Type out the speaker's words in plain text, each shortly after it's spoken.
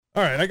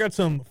All right, I got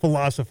some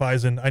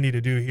philosophizing I need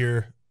to do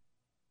here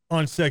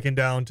on second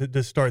down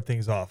to start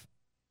things off.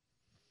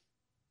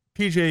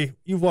 PJ,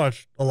 you've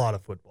watched a lot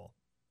of football.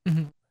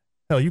 Mm-hmm.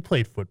 Hell, you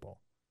played football.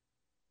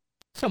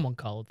 Someone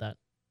call it that.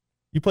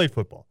 You played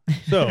football.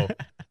 So,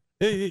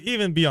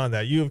 even beyond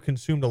that, you have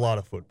consumed a lot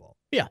of football.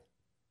 Yeah.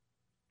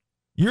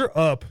 You're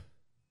up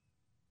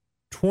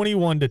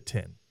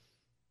 21-10.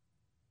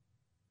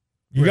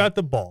 You Right. got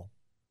the ball.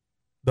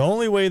 The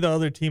only way the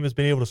other team has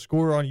been able to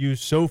score on you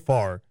so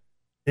far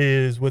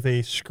is with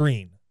a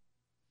screen.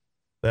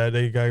 That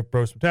they got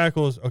broke some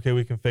tackles. Okay,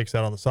 we can fix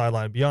that on the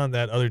sideline. Beyond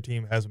that, other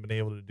team hasn't been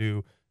able to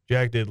do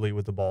jack diddly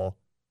with the ball.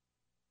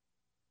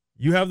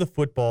 You have the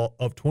football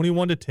up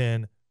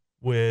 21-10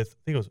 with,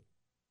 I think it was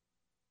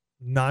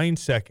 9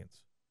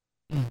 seconds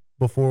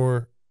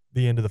before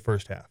the end of the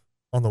first half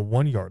on the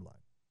 1 yard line.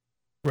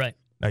 Right.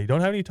 Now, you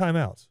don't have any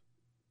timeouts.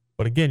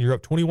 But again, you're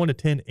up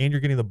 21-10 and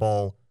you're getting the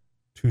ball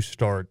to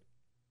start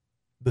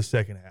the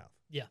second half.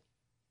 Yeah.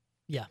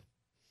 Yeah.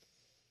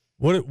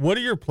 What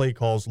do your play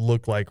calls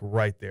look like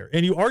right there?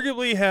 And you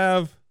arguably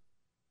have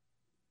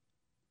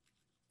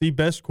the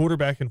best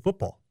quarterback in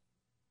football.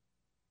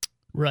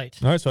 Right.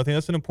 All right, so I think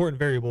that's an important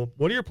variable.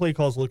 What do your play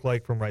calls look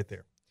like from right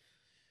there?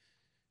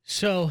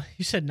 So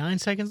you said 9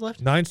 seconds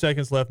left? 9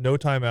 seconds left, no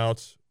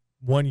timeouts,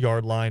 1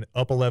 yard line,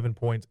 up 11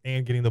 points,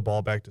 and getting the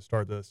ball back to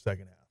start the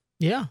second half.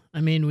 Yeah.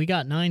 I mean, we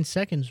got 9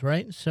 seconds,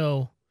 right?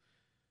 So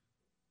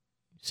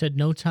said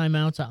no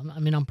timeouts. I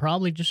mean, I'm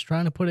probably just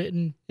trying to put it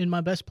in my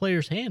best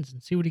player's hands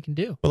and see what he can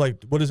do. But,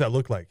 like, what does that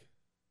look like?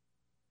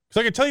 Because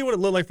I can tell you what it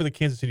looked like for the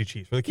Kansas City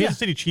Chiefs. For the Kansas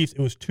City Chiefs, it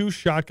was 2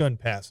 shotgun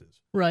passes.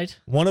 Right.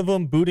 One of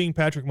them booting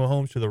Patrick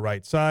Mahomes to the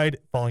right side,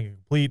 falling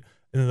incomplete,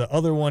 and then the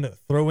other one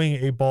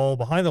throwing a ball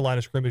behind the line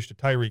of scrimmage to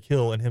Tyreek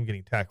Hill and him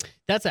getting tackled.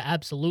 That's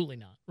absolutely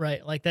not,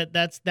 right? Like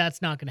that's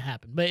not going to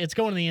happen. But it's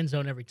going in the end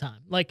zone every time.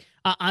 Like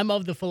I'm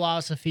of the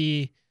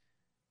philosophy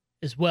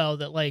as well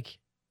that like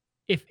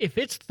if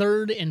it's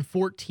 3rd and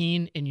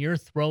 14 and you're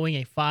throwing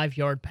a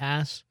 5-yard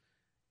pass,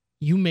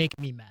 you make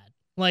me mad.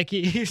 Like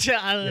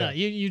I don't know,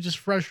 you just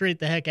frustrate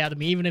the heck out of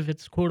me, even if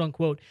it's quote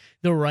unquote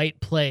the right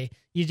play.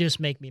 You just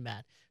make me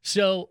mad.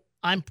 So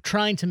I'm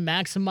trying to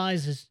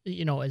maximize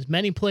as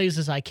many plays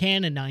as I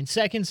can in 9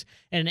 seconds,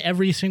 and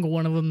every single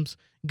one of them's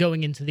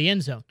going into the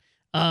end zone.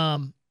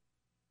 Now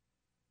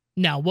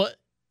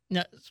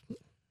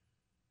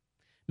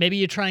maybe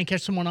you try and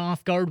catch someone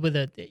off guard with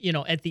at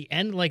the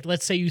end, like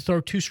let's say you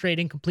throw 2 straight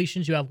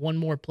incompletions, you have one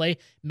more play.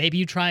 Maybe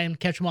you try and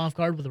catch them off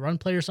guard with a run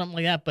play or something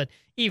like that. But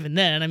even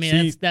then, I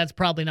mean, that's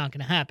probably not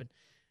going to happen.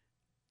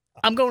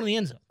 I'm going to the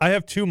end zone. I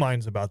have 2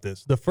 minds about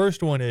this. The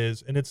first one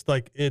is, and it's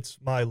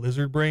my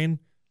lizard brain,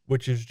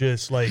 which is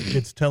just like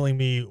it's telling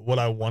me what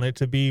I want it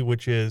to be,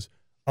 which is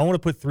I want to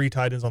put 3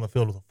 tight ends on the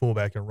field with a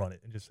fullback and run it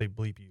and just say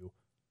bleep you.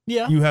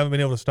 Yeah. You haven't been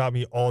able to stop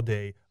me all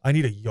day. I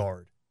need a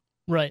yard.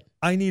 Right.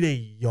 I need a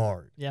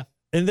yard. Yeah.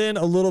 And then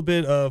a little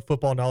bit of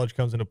football knowledge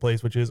comes into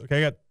place, which is, okay,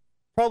 I got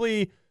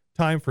probably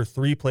time for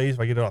 3 plays if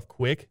I get it off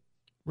quick.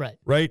 Right.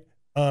 Right?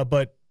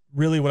 But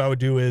really what I would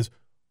do is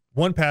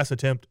 1 pass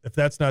attempt. If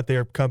that's not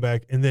there, come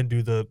back and then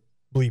do the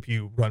bleep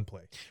you run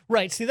play.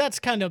 Right. See, that's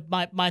kind of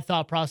my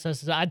thought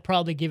process is I'd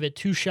probably give it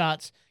 2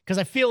 shots because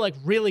I feel like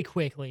really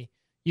quickly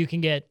you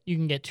can get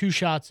 2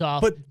 shots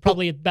off,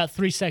 probably about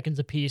 3 seconds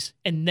apiece,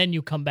 and then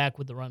you come back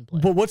with the run play.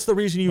 But what's the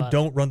reason you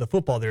don't run the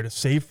football there to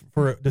save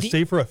for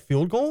a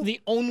field goal? The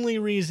only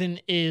reason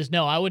is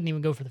no, I wouldn't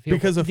even go for the field goal.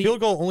 Because a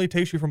field goal only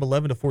takes you from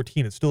 11 to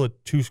 14. It's still a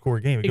 2-score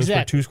game. It goes from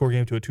a 2-score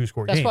game to a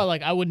 2-score game. That's why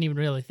I wouldn't even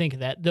really think of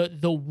that.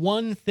 The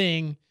one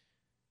thing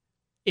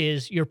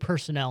is your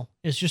personnel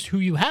is just who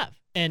you have.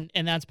 And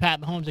that's Pat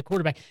Mahomes at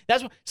quarterback.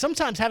 That's what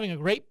sometimes having a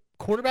great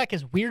quarterback,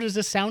 as weird as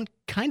this sound,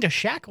 kind of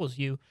shackles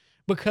you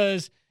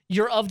because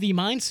you're of the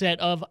mindset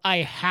of I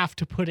have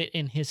to put it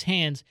in his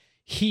hands.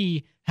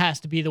 He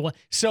has to be the one.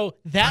 So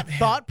that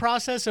thought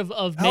process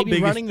of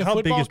maybe running the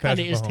football kind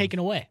of is taken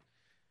away.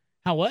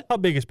 How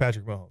big is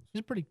Patrick Mahomes?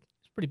 He's pretty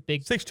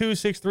big. 6'2",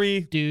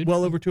 6'3", dude.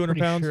 Well over 200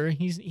 pounds. Sure.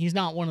 He's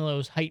not one of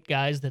those height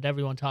guys that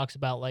everyone talks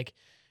about. Like,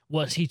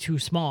 was he too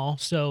small?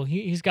 So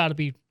he's got to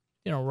be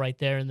right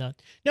there in the.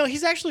 No,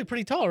 he's actually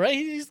pretty tall, right?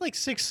 He's like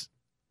 6.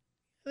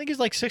 I think he's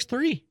like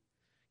 6'3",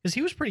 because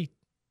he was pretty.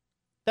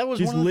 That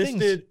was one of the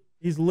things.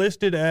 He's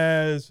listed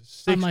as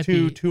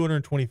 6'2",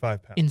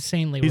 225 pounds.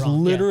 Insanely He's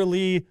wrong.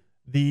 literally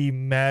the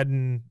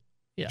Madden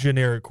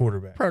generic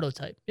quarterback.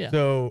 Prototype, yeah.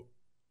 So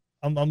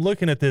I'm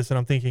looking at this and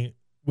I'm thinking,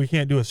 we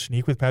can't do a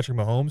sneak with Patrick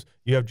Mahomes.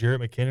 You have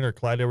Jarrett McKinnon or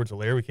Clyde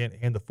Edwards-Helaire. We can't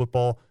hand the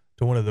football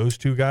to one of those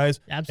 2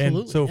 guys.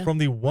 Absolutely. And so from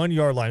the 1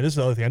 yard line, this is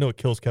the other thing I know it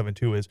kills Kevin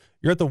too, is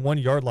you're at the 1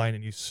 yard line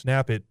and you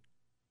snap it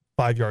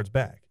 5 yards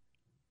back.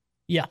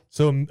 Yeah.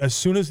 So as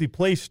soon as the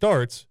play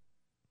starts,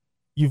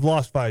 you've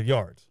lost 5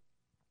 yards.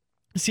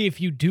 See,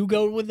 if you do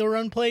go with the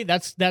run play,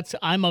 that's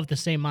I'm of the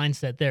same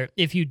mindset there.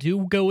 If you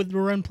do go with the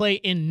run play,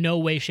 in no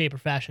way, shape, or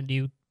fashion do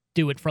you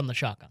do it from the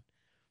shotgun.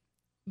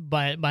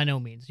 By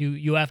no means.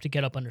 You have to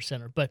get up under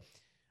center. But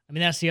I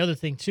mean, that's the other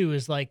thing too,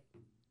 is like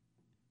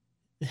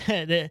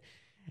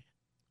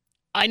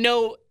I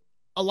know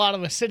a lot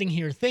of us sitting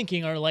here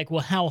thinking are like,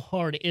 well, how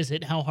hard is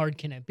it? How hard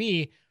can it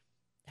be?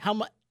 How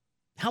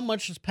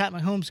much does Pat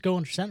Mahomes go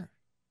under center?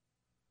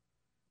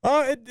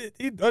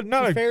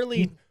 Not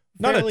fairly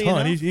a ton.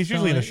 enough? He's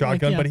usually in a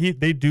shotgun, but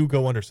they do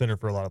go under center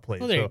for a lot of plays.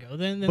 Well, there you go.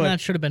 Then that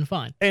should have been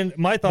fine. And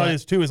my thought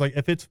is too is like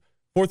if it's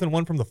 4th and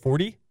 1 from the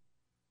 40,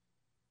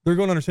 they're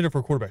going under center for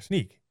a quarterback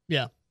sneak.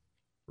 Yeah.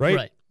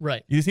 Right.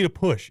 Right. You just need a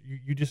push.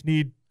 You just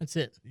need. That's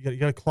it. You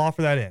got to claw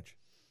for that inch.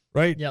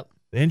 Right. Yep.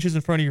 The inch is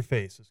in front of your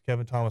face, as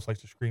Kevin Thomas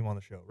likes to scream on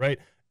the show. Right.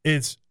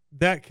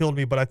 That killed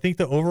me, but I think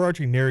the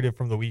overarching narrative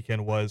from the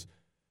weekend was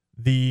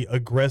the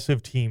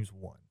aggressive teams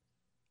won.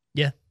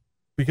 Yeah.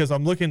 Because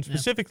I'm looking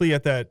specifically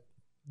at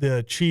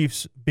the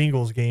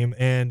Chiefs-Bengals game,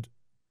 and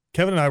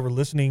Kevin and I were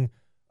listening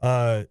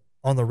on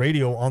the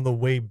radio on the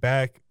way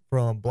back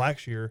from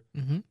Blackshear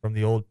from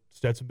the old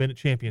Stetson Bennett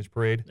Champions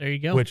Parade. There you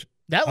go. Which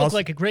that looked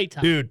like a great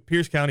time. Dude,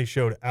 Pierce County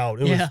showed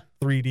out. It was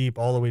 3 deep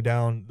all the way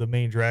down the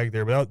main drag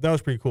there, but that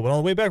was pretty cool. But on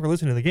the way back, we're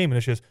listening to the game, and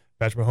it's just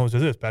Patrick Mahomes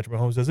does this, Patrick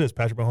Mahomes does this,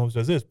 Patrick Mahomes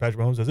does this,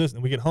 Patrick Mahomes does this.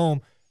 And we get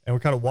home, and we're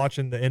kind of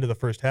watching the end of the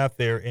first half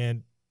there,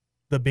 and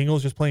the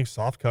Bengals just playing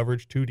soft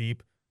coverage, 2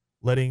 deep,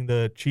 letting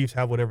the Chiefs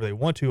have whatever they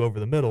want to over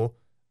the middle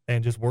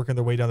and just working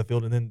their way down the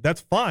field. And then that's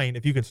fine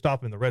if you can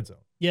stop them in the red zone.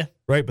 Yeah.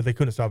 Right? But they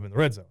couldn't stop them in the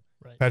red zone.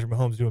 Right. Patrick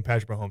Mahomes doing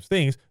Patrick Mahomes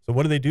things. So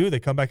what do? They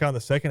come back out in the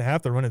second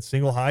half. They're running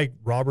single high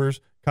robbers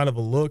kind of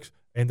a looks,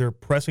 and they're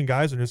pressing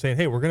guys, and they're saying,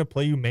 hey, we're going to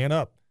play you man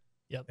up.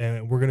 Yep.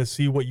 And we're going to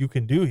see what you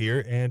can do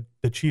here. And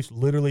the Chiefs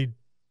literally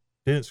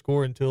didn't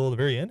score until the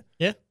very end.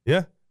 Yeah.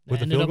 Yeah.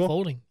 With the field goal.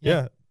 Folding.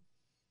 Yeah.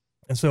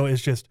 And so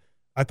it's just,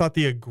 I thought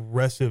the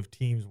aggressive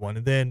teams won.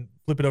 And then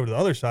flip it over to the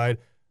other side.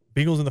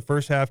 Bengals in the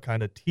first half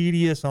kind of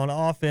tedious on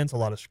offense, a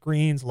lot of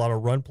screens, a lot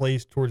of run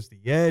plays towards the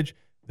edge.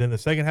 Then the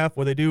second half,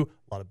 what they do,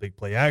 a lot of big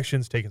play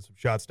actions, taking some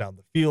shots down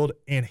the field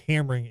and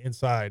hammering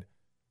inside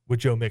with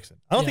Joe Mixon.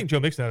 I don't think Joe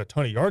Mixon had a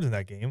ton of yards in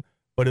that game,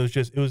 but it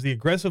was the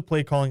aggressive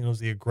play calling, it was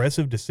the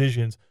aggressive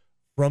decisions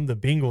from the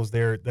Bengals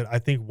there that I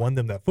think won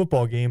them that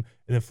football game.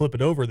 And then flip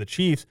it over, the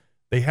Chiefs,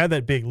 they had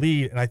that big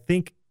lead. And I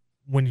think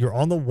when you're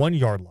on the 1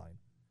 yard line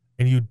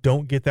and you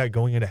don't get that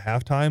going into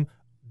halftime,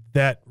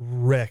 that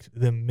wrecked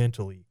them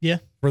mentally. Yeah.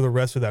 For the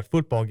rest of that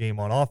football game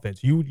on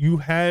offense. You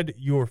had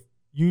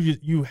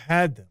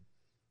them.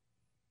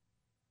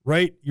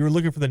 Right? You were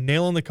looking for the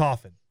nail in the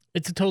coffin.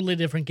 It's a totally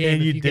different game.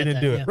 And you didn't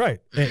do it. Right.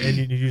 And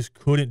you just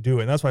couldn't do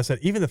it. And that's why I said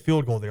even the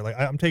field goal there, like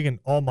I'm taking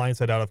all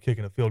mindset out of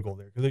kicking a field goal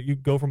there because you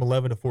go from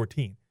 11 to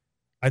 14.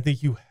 I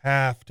think you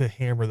have to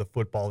hammer the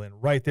football in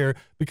right there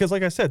because,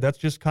 like I said, that's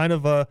just kind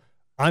of a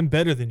I'm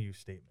better than you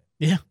statement.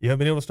 Yeah. You haven't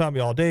been able to stop me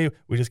all day.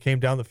 We just came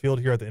down the field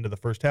here at the end of the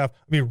first half. I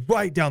mean,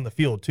 right down the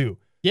field, too.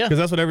 Yeah. Because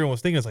that's what everyone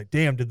was thinking. It's like,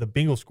 damn, did the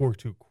Bengals score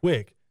too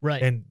quick?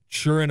 Right. And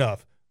sure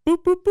enough, boop,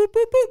 boop, boop,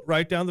 boop, boop,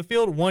 right down the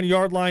field, 1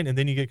 yard line, and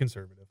then you get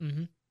conservative.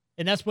 Mm-hmm.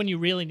 And that's when you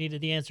really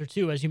needed the answer,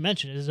 too. As you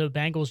mentioned, is the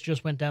Bengals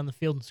just went down the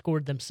field and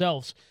scored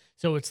themselves.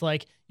 So it's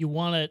like you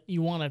want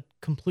to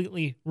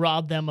completely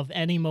rob them of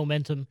any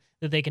momentum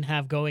that they can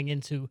have going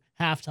into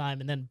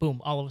halftime, and then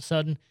boom, all of a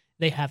sudden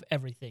they have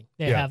everything.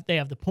 They have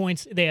the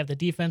points, they have the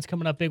defense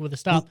coming up big with a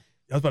stop. Well,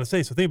 I was about to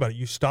say, so think about it.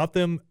 You stop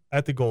them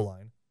at the goal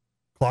line,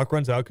 clock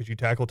runs out because you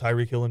tackle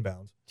Tyreek Hill in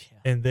bounds,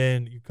 and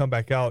then you come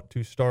back out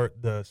to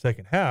start the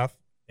second half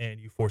and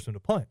you force them to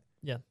punt.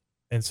 Yeah.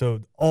 And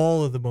so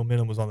all of the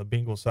momentum was on the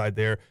Bengals side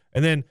there.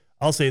 And then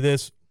I'll say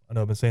this, I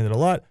know I've been saying it a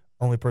lot,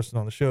 only person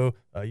on the show,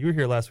 you were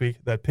here last week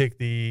that picked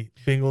the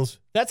Bengals.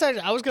 That's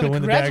actually, I was going to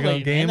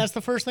congratulate you, and that's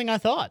the first thing I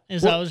thought.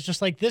 I was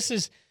just like,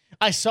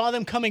 I saw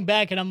them coming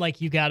back, and I'm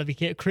like, you got to be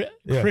kidding.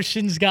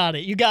 Christian's got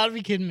it. You got to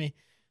be kidding me.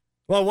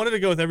 Well, I wanted to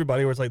go with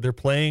everybody where it's like they're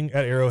playing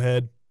at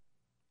Arrowhead,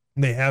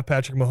 and they have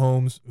Patrick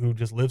Mahomes, who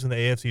just lives in the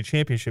AFC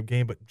Championship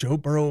game, but Joe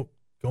Burrow,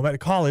 going back to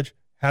college,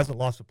 hasn't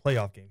lost a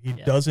playoff game. He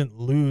doesn't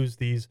lose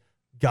these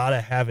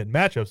gotta-have-it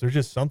matchups. There's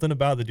just something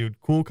about the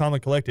dude, cool, calm,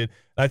 and collected.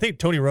 And I think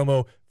Tony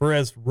Romo, for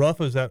as rough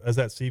as that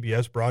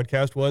CBS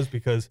broadcast was,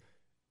 because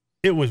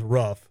it was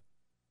rough,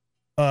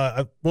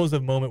 what was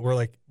the moment where,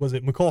 like, was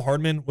it McCole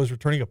Hardman was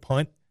returning a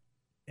punt,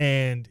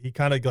 and he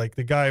kind of, like,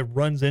 the guy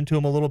runs into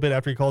him a little bit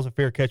after he calls a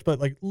fair catch, but,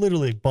 like,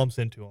 literally bumps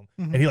into him.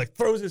 Mm-hmm. And he, like,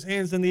 throws his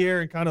hands in the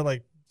air and kind of,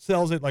 like,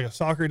 sells it like a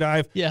soccer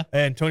dive. Yeah.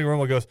 And Tony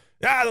Romo goes,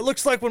 that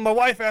looks like when my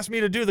wife asked me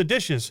to do the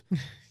dishes.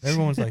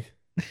 Everyone's like...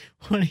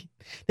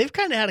 They've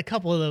kind of had a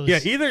couple of those. Yeah,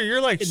 either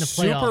you're like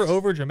super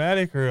over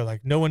dramatic or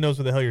like no one knows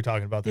what the hell you're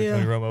talking about there,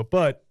 Tony Romo.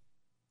 But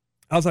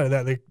outside of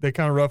that, they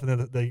kind of rough, and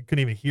then they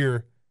couldn't even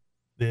hear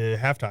the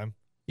halftime.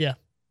 Yeah,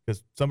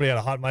 because somebody had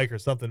a hot mic or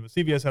something. But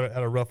CBS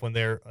had a rough one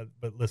there.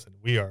 But listen,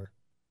 we are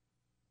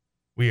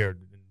in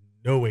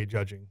no way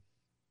judging.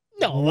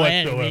 No, by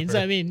any means.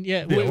 I mean,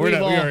 we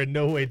are in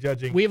no way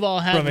judging. We've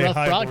all had rough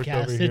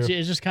broadcasts.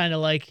 It's just kind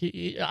of like,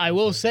 I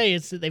will say,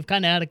 they've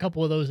kind of had a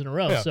couple of those in a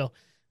row. Yeah. So.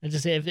 And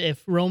just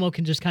if Romo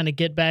can just kind of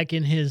get back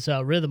in his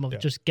rhythm of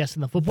just guessing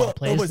the football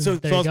plays. So I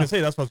was going to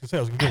say, that's what I was going to say. I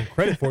was going to give him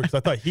credit for it because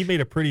I thought he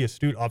made a pretty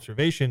astute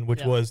observation,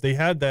 which was they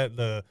had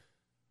the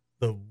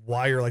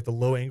wire, like the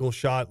low angle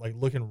shot, like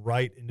looking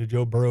right into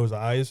Joe Burrow's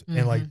eyes. Mm-hmm.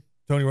 And like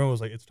Tony Romo was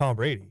like, it's Tom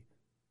Brady.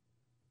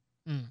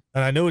 Mm.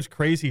 And I know it's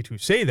crazy to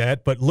say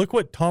that, but look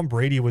what Tom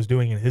Brady was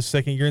doing in his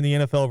second year in the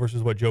NFL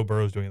versus what Joe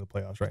Burrow is doing in the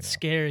playoffs right now.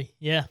 Scary.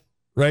 Yeah.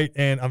 Right.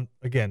 And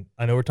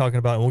I know we're talking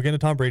about, and we'll get into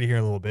Tom Brady here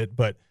in a little bit,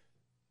 but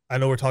I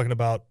know we're talking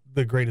about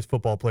the greatest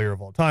football player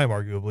of all time,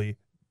 arguably,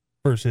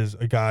 versus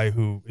a guy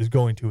who is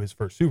going to his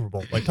first Super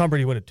Bowl. Like Tom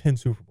Brady went to 10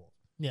 Super Bowls.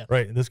 Yeah.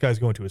 Right. And this guy's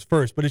going to his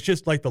first, but it's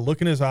just like the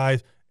look in his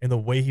eyes and the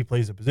way he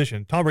plays the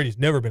position. Tom Brady's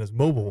never been as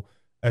mobile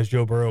as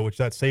Joe Burrow, which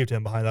that saved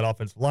him behind that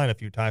offensive line a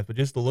few times, but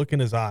just the look in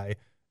his eye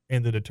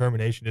and the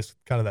determination, just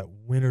kind of that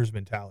winner's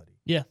mentality.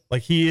 Yeah.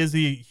 Like he is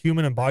the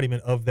human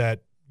embodiment of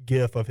that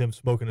gif of him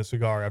smoking a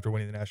cigar after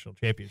winning the national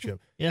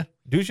championship. Yeah.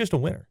 Dude's just a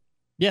winner.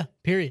 Yeah,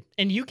 period.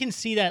 And you can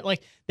see that,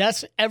 like,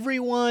 that's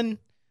everyone,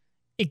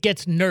 it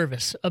gets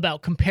nervous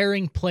about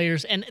comparing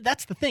players. And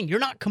that's the thing. You're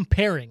not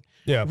comparing,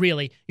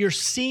 really. You're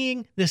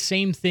seeing the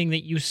same thing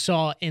that you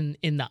saw in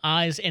the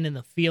eyes and in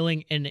the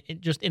feeling and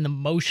just in the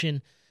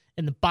motion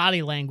and the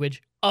body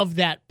language of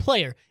that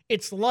player.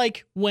 It's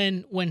like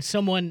when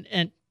someone,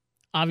 and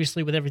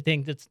obviously with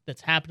everything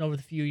that's happened over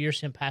the few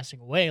years, him passing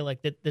away,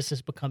 like that, this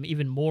has become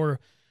even more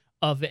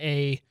of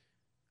a,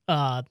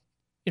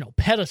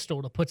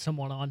 pedestal to put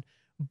someone on.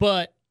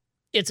 But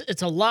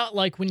it's a lot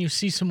like when you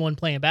see someone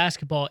playing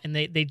basketball and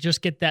they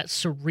just get that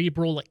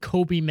cerebral, like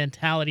Kobe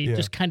mentality,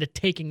 just kind of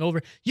taking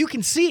over. You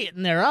can see it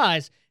in their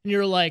eyes, and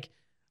you're like,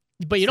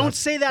 but you don't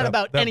say that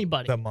about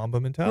anybody. That Mamba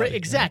mentality. Right,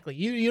 exactly.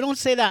 You don't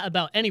say that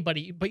about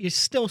anybody, but you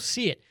still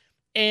see it.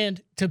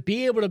 And to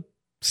be able to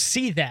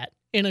see that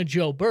in a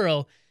Joe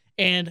Burrow,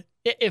 and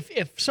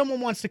if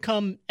someone wants to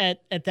come at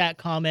that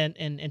comment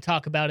and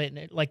talk about it,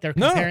 and like they're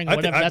comparing or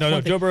whatever, that's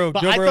one thing. Joe Burrow,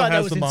 but Joe I Burrow thought that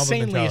has was the Mamba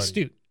insanely mentality.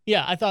 astute.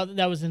 Yeah, I thought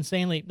that was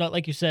insanely,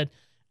 like you said,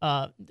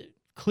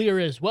 clear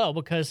as well,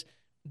 because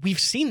we've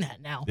seen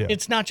that now. Yeah.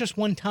 It's not just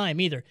one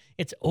time either.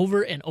 It's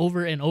over and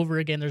over and over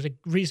again. There's a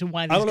reason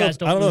why these guys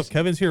don't. I don't know lose if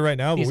Kevin's here right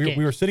now, but these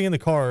we were sitting in the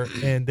car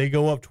and they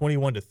go up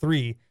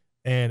 21-3,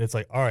 and it's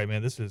like, all right,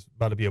 man, this is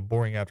about to be a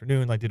boring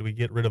afternoon. Like, did we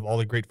get rid of all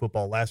the great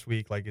football last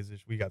week? Like,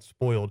 we got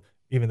spoiled,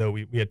 even though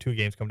we had 2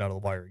 games come down to the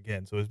wire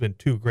again. So it's been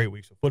 2 great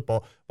weeks of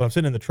football. But I'm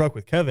sitting in the truck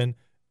with Kevin,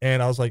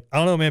 and I was like, I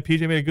don't know, man.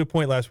 PJ made a good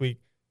point last week.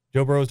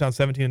 Joe Burrow's down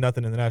 17-0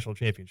 in the national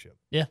championship.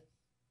 Yeah.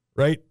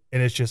 Right?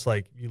 And it's just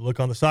like, you look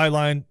on the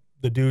sideline,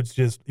 the dude's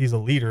he's a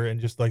leader, and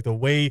just like the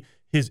way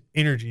his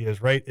energy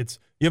is, right?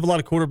 You have a lot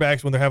of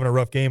quarterbacks when they're having a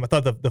rough game. I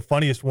thought the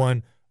funniest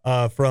one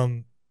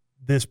from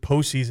this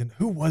postseason,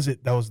 who was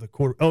it that was the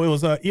quarter? Oh, it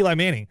was Eli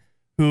Manning,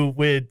 who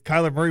when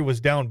Kyler Murray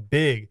was down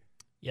big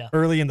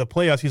early in the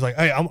playoffs, he's like,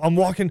 hey, I'm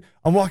walking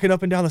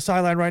up and down the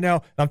sideline right now,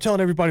 and I'm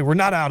telling everybody we're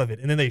not out of it.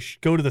 And then they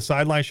go to the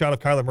sideline shot of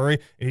Kyler Murray,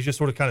 and he's just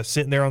sort of kind of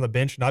sitting there on the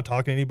bench, not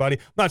talking to anybody.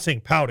 I'm not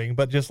saying pouting,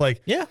 but just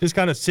like just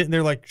kind of sitting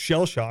there like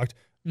shell-shocked.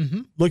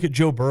 Mm-hmm. Look at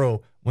Joe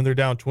Burrow when they're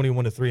down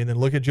 21-3, and then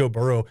look at Joe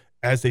Burrow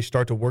as they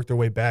start to work their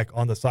way back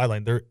on the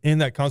sideline. They're in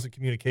that constant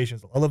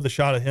communications. I love the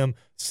shot of him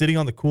sitting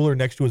on the cooler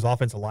next to his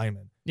offensive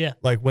lineman. Yeah.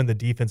 Like when the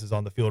defense is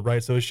on the field,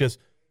 right? So it's just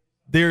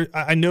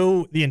I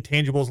know the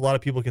intangibles, a lot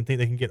of people can think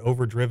they can get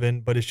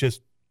overdriven, but it's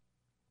just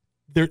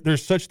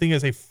there's such thing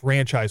as a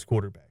franchise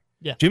quarterback.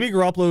 Yeah. Jimmy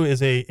Garoppolo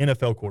is a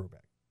NFL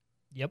quarterback.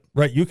 Yep.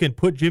 Right? You can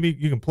plug Jimmy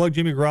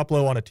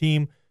Garoppolo on a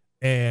team,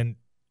 and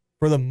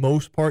for the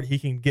most part, he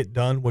can get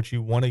done what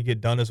you want to get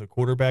done as a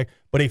quarterback.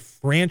 But a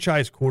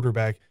franchise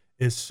quarterback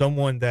is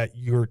someone that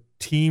your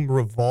team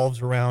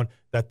revolves around,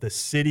 that the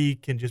city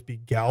can just be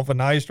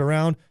galvanized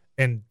around,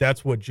 and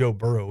that's what Joe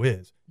Burrow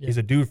is. Yeah. He's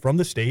a dude from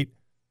the state,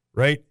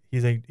 right?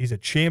 He's a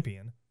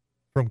champion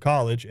from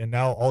college, and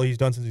now all he's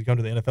done since he's come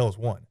to the NFL is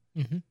won.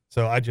 Mm-hmm.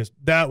 So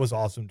that was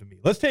awesome to me.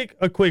 Let's take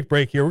a quick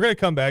break here. We're going to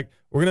come back.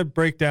 We're going to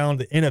break down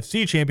the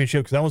NFC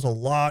Championship because that was a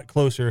lot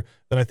closer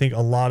than I think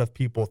a lot of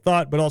people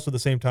thought. But also at the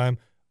same time,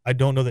 I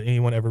don't know that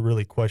anyone ever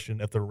really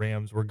questioned if the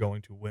Rams were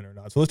going to win or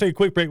not. So let's take a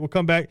quick break. We'll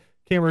come back.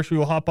 Cam Mershry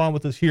will hop on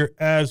with us here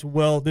as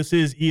well. This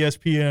is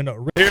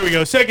ESPN. Here we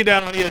go. Second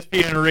Down on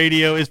ESPN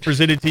Radio is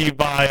presented to you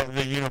by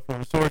the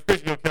Uniform Source.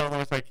 Chris Gilkel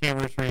alongside Cam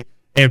Mershry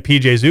and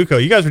PJ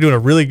Zuko. You guys are doing a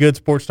really good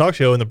sports talk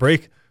show in the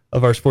break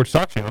of our sports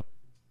talk show.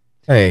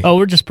 Hey. Oh,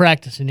 we're just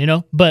practicing,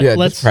 But yeah,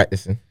 just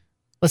practicing.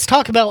 Let's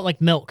talk about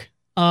like milk.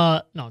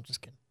 No, I'm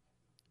just kidding.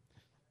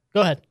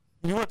 Go ahead.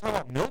 You want to talk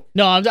about milk?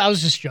 No, I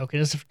was just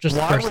joking. It's just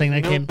Why the first thing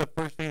that came. The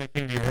first thing that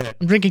came to your head?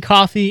 I'm drinking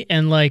coffee,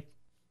 and like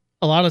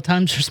a lot of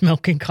times there's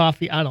milk in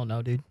coffee. I don't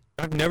know, dude.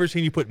 I've never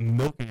seen you put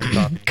milk in your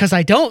coffee. Because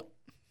I don't.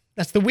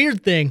 That's the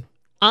weird thing.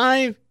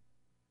 I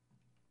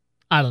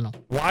don't know.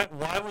 Why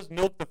was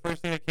milk the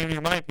first thing that came to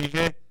your mind,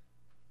 PJ?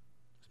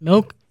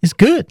 Milk is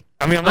good.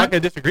 I mean, I'm not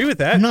going to disagree with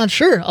that. I'm not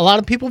sure. A lot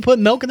of people put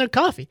milk in their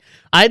coffee.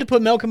 I had to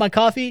put milk in my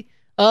coffee,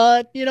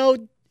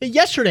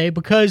 yesterday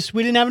because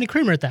we didn't have any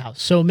creamer at the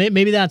house. So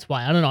maybe that's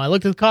why. I don't know. I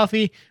looked at the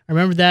coffee. I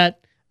remember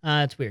that.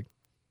 It's weird.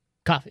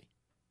 Coffee.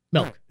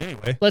 Milk.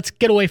 Anyway. Let's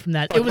get away from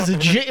that. It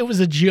was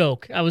a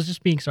joke. I was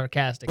just being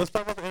sarcastic. Let's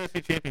talk about the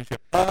NFC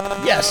Championship.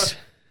 Yes.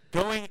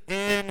 Going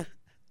in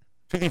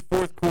to the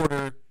fourth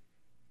quarter,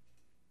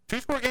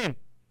 2-score game.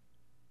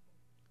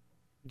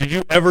 Did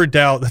you ever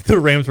doubt that the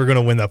Rams were going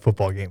to win that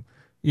football game?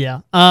 Yeah.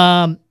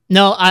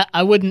 No,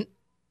 I wouldn't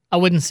I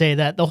wouldn't say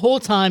that. The whole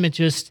time it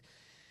just,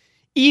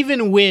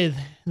 even with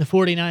the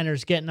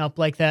 49ers getting up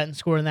like that and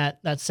scoring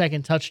that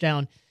second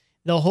touchdown,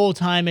 the whole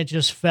time it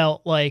just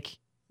felt like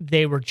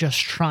they were just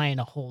trying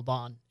to hold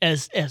on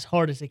as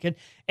hard as they could.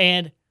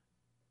 And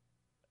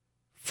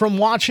from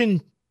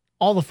watching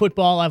all the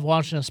football I've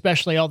watched, and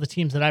especially all the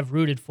teams that I've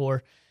rooted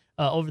for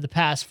over the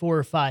past 4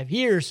 or 5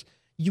 years,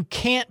 you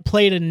can't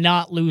play to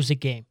not lose a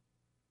game.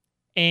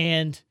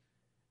 And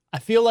I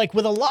feel like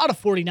with a lot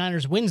of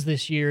 49ers wins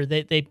this year,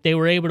 they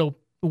were able to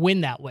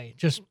win that way,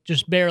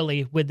 just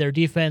barely, with their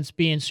defense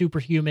being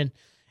superhuman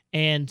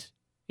and,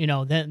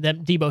 then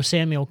Deebo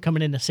Samuel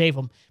coming in to save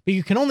them. But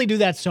you can only do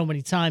that so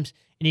many times,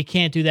 and you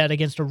can't do that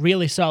against a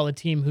really solid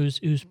team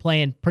who's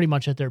playing pretty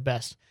much at their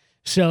best.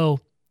 So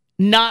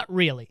not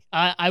really.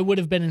 I would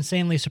have been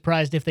insanely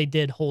surprised if they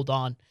did hold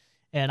on,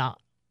 and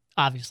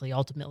obviously,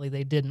 ultimately,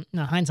 they didn't.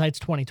 Now, hindsight's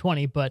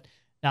 20/20, but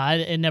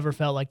it never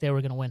felt like they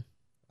were going to win,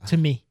 to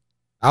me.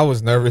 I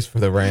was nervous for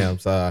the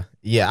Rams. I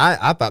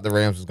thought the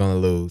Rams was going to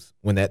lose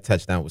when that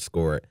touchdown was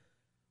scored,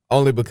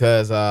 only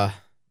because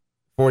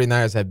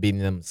 49ers have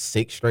beaten them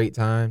 6 straight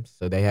times,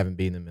 so they haven't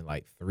beaten them in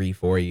like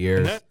 3-4 years.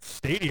 And that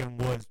stadium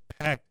was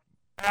packed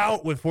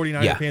out with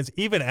 49er fans,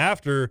 even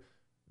after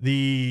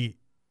the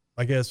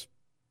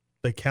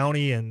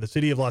county and the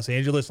city of Los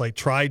Angeles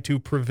tried to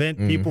prevent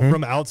people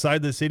from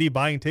outside the city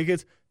buying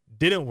tickets.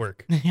 Didn't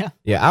work. Yeah.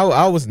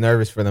 I was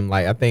nervous for them.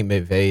 I think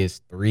McVay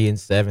is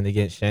 3-7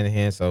 against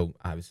Shanahan, so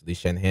obviously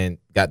Shanahan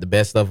got the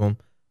best of him,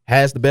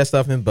 has the best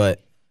of him. But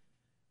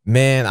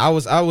man, I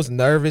was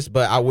nervous.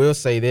 But I will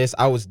say this: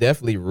 I was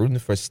definitely rooting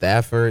for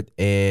Stafford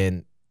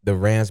and the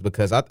Rams,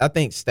 because I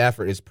think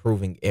Stafford is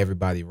proving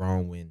everybody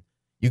wrong. When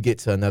you get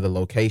to another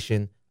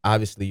location,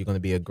 obviously you're going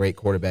to be a great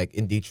quarterback.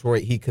 In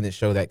Detroit, he couldn't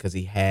show that because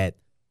he had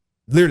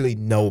literally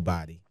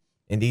nobody.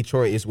 In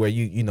Detroit is where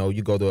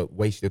you go to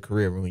waste your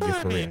career, ruin your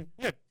career.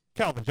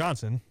 Calvin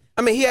Johnson.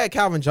 He had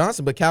Calvin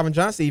Johnson, but Calvin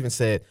Johnson even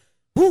said,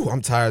 "Whew,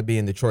 I'm tired of being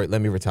in Detroit. Let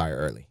me retire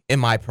early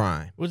in my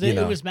prime."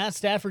 It was Matt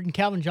Stafford and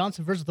Calvin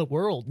Johnson versus the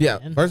world. Yeah,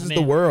 man. versus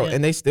the world,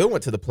 and they still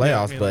went to the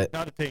playoffs. But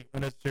not to take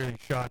unnecessary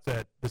shots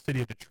at the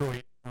city of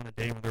Detroit on a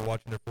day when they're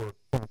watching their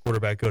former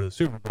quarterback go to the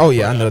Super Bowl. Oh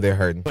yeah, I know they're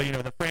hurting. But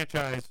the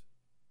franchise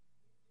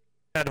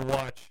had to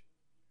watch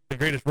the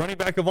greatest running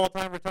back of all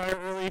time retire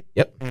early.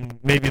 Yep. And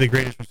maybe the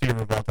greatest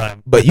receiver of all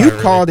time. But you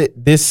called it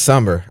this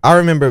summer. I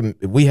remember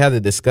we had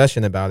a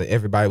discussion about it.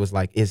 Everybody was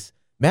like, is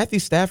Matthew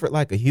Stafford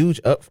like a huge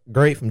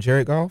upgrade from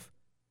Jared Goff?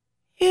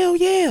 Hell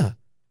yeah.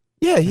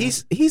 Yeah,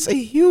 he's a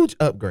huge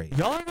upgrade.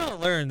 Y'all are going to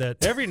learn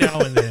that every now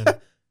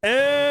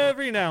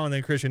and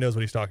then Christian knows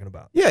what he's talking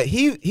about. Yeah,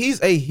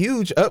 he's a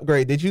huge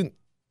upgrade.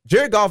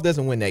 Jared Goff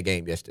doesn't win that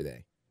game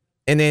yesterday.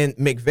 And then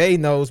McVay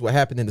knows what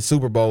happened in the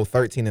Super Bowl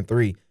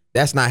 13-3.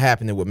 That's not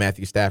happening with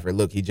Matthew Stafford.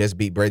 Look, he just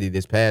beat Brady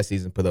this past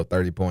season, put up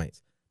 30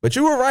 points. But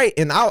you were right,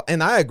 and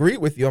I agree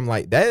with you. I'm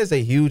like, that is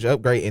a huge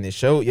upgrade, and it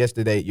showed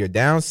yesterday. You're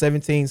down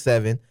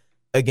 17-7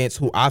 against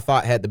who I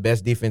thought had the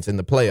best defense in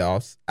the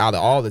playoffs out of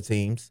all the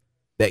teams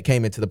that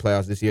came into the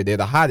playoffs this year. They're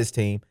the hottest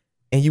team,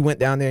 and you went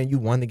down there and you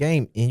won the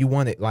game, and you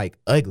won it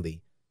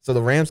ugly. So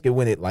the Rams could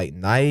win it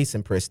nice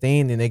and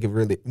pristine, and they could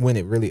really win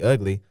it really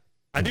ugly.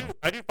 I do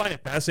find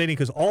it fascinating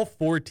because all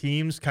 4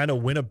 teams kind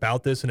of went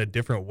about this in a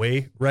different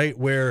way, right?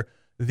 Where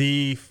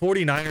the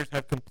 49ers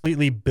have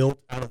completely built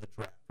out of the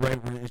draft,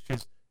 right? Where it's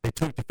just they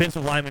took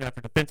defensive lineman after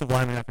defensive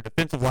lineman after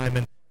defensive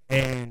lineman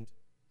and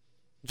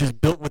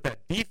just built with that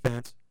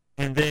defense.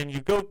 And then you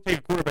go take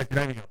a quarterback you're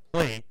not even going to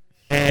play,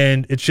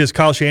 and it's just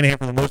Kyle Shanahan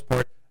for the most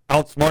part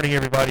outsmarting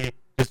everybody,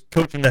 just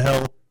coaching the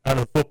hell out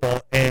of the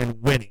football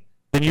and winning.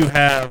 Then you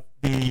have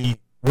the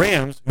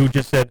Rams who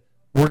just said,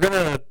 we're going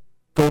to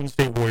Golden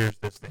State Warriors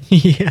this thing.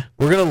 Yeah.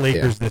 We're going to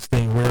Lakers this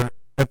thing.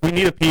 If we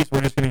need a piece,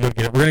 we're just going to go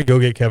get it. We're going to go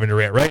get Kevin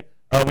Durant, right?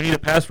 We need a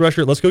pass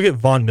rusher. Let's go get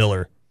Von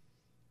Miller.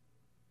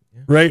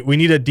 Yeah. Right? We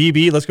need a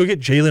DB. Let's go get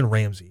Jalen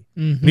Ramsey.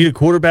 Mm-hmm. We need a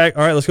quarterback.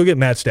 All right, let's go get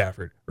Matt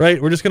Stafford.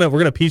 Right? We're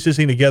gonna piece this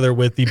thing together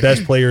with the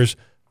best players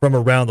from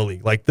around the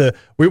league.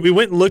 We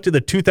went and looked at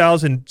the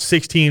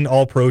 2016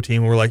 All-Pro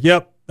team and we're like,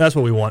 yep, that's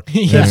what we want.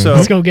 Yeah, so,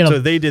 let's go get them. So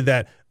they did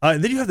that.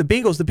 Then you have the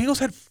Bengals. The Bengals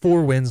had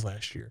 4 wins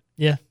last year.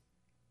 Yeah.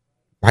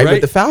 Right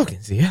with the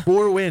Falcons, yeah.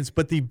 4 wins,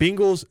 but the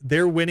Bengals,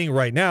 they're winning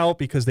right now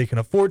because they can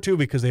afford to,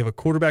 because they have a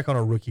quarterback on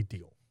a rookie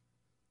deal,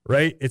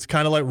 right? It's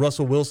kind of like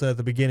Russell Wilson at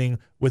the beginning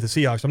with the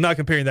Seahawks. I'm not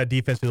comparing that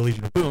defense to the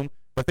Legion of Boom,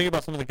 but think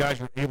about some of the guys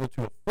you're able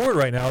to afford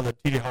right now, that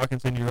T.J.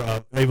 Hawkinson,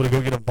 you're able to go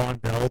get a Von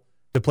Bell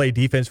to play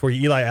defense for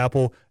you. Eli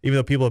Apple, even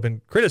though people have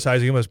been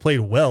criticizing him, has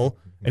played well,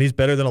 and he's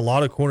better than a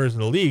lot of corners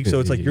in the league. So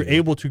it's like you're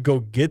able to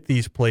go get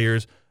these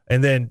players,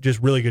 and then just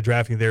really good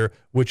drafting there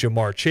with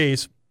Jamar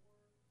Chase.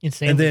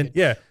 Insane. And then,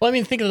 yeah. Well, I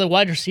mean, think of the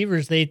wide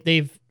receivers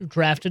they've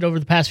drafted over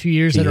the past few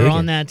years that are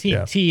on that team.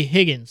 Yeah. T.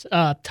 Higgins,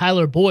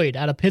 Tyler Boyd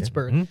out of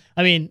Pittsburgh. Mm-hmm.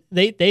 I mean,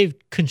 they've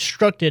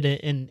constructed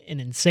an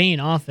insane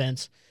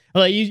offense.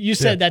 Well, you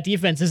said that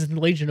defense isn't the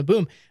Legion of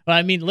Boom, but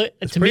I mean,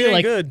 to me,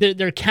 like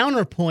their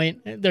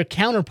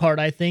counterpart,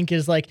 I think,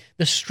 is like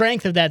the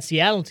strength of that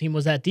Seattle team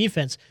was that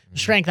defense. The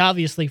strength,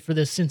 obviously, for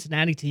this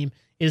Cincinnati team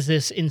is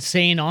this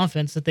insane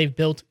offense that they've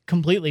built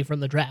completely from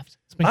the draft.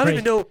 It's been I don't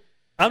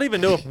crazy.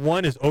 even know if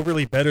one is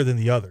overly better than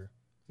the other.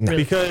 No.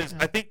 Really? Because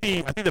I think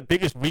the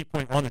biggest weak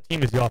point on the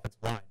team is the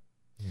offensive line.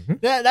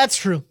 That's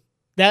true.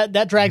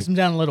 That drags them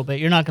down a little bit.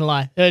 You're not gonna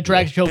lie. It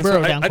drags Joe And so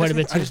Burrow down quite a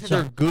bit I too. just think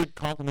So. they're good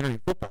complementary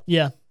football.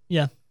 Yeah.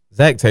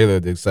 Zach Taylor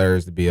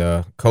deserves to be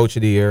a coach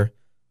of the year.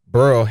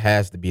 Burrow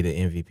has to be the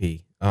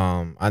MVP.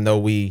 I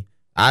know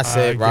I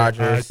said I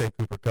Rodgers. say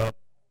Cooper Kupp.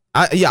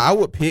 I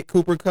would pick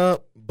Cooper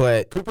Kupp,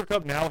 but Cooper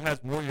Kupp now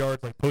has more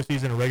yards like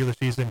postseason and regular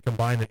season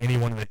combined than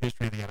anyone in the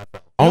history of the NFL. You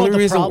know only what the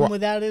reason problem why,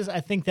 with that is? I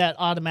think that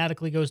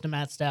automatically goes to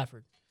Matt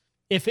Stafford.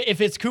 If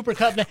it's Cooper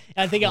Kupp,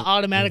 I think it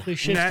automatically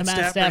shifts to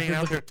Matt Stafford ain't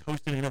out Stafford. there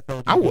toasting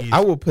NFL I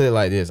DBs. will put it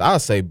like this. I'll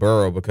say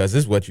Burrow because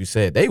this is what you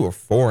said. They were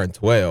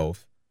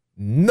 4-12.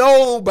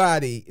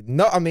 Nobody.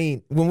 No, I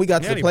mean when we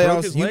got Yeah, to and the he broke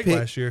playoffs, his you leg picked.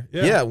 last year.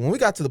 Yeah, when we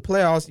got to the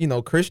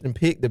playoffs, Christian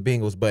picked the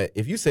Bengals. But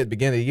if you said at the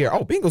beginning of the year,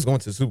 oh, Bengals going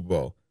to the Super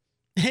Bowl.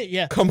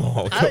 Yeah. Come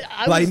on,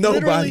 I like was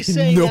literally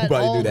saying that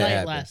all do that night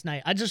happen. last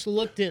night. I just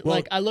looked at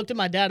Well, I looked at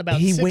my dad about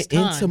He 6 went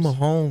times. into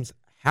Mahomes'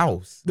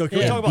 house. No, can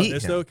we Yeah. talk about Beat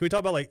this him. though? Can we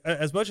talk about like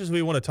as much as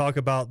we want to talk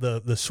about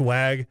the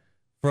swag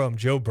from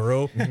Joe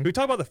Burrow? Can we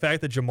talk about the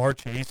fact that Jamar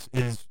Chase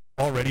is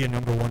already a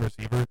number one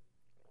receiver?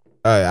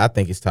 I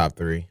think it's top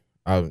 3.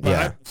 But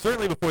Yeah,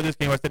 certainly before this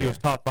game, I said he was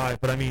top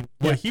 5. But I mean,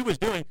 what Yeah. he was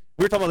doing,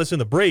 we were talking about this in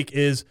the break,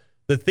 is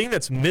the thing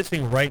that's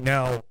missing right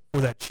now for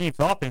that Chiefs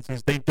offense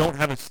is they don't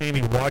have a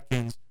Sammy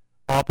Watkins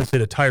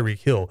opposite of Tyreek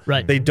Hill.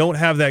 Right. They don't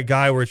have that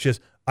guy where it's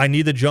just, I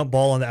need the jump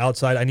ball on the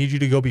outside. I need you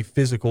to go be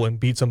physical and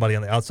beat somebody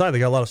on the outside. They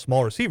got a lot of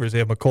small receivers. They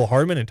have McCole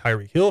Hardman and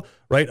Tyreek Hill,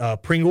 right?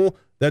 Pringle.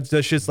 That's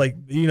just like,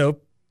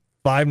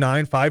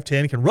 5'9",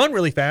 5'10", can run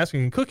really fast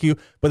and can cook you,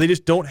 but they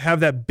just don't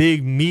have that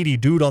big, meaty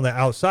dude on the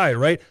outside,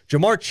 right?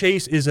 Jamar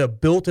Chase is a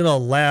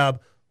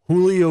built-in-a-lab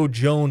Julio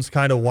Jones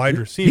kind of wide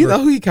receiver. you know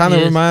who he kind of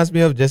He is. reminds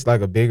me of, just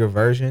like a bigger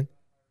version.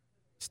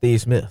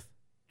 Steve Smith.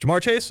 Jamar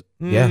Chase?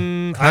 Yeah,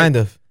 kind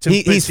of. but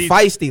He's see,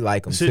 feisty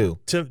like him too.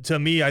 To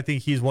me, I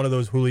think he's one of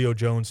those Julio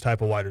Jones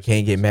type of wide receivers.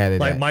 Can't get mad at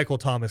like that. Michael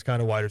Thomas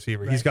kind of wide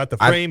receiver. Right. He's got the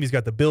frame, he's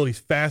got the build, he's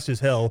fast as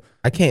hell.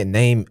 I can't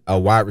name a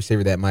wide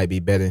receiver that might be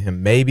better than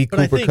him. Maybe But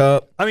I Cooper think-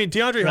 Kupp, I mean,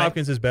 DeAndre Right.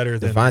 Hopkins is better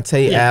than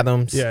Devontae Yeah.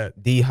 Adams, Yeah.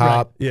 D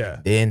Hop. Yeah.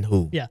 Then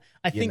who? Yeah,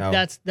 I You think know?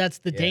 that's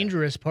the Yeah.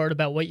 dangerous part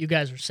about what you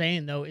guys are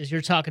saying though is you're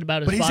talking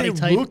about his But he's body a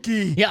type.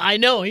 rookie. Yeah, I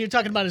know. You're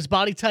talking about his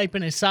body type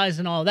and his size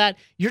and all that.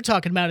 You're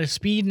talking about his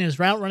speed and his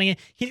route running.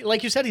 He,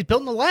 like you said, he's built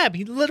in the lab.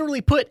 He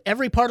literally put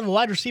every part of a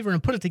wide receiver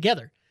and put it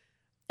together,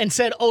 and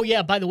said, "Oh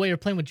yeah, by the way, you're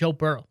playing with Joe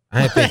Burrow."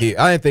 I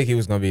didn't think he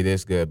was gonna be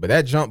this good. But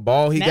that jump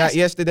ball he got Nasty.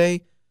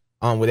 yesterday,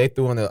 where they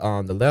threw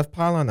on the left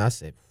pylon, I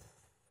said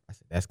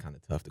that's kind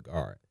of tough to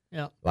guard.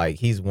 Yeah. Like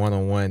he's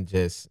 1-on-1,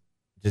 just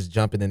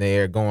jumping in the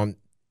air, going,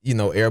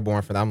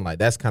 airborne for them. I'm like,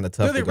 that's kind of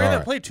tough No, they to ran that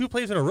guard. play 2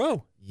 plays in a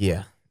row.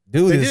 Yeah,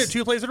 dude They is did it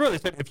 2 plays in a row. They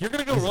said, if you're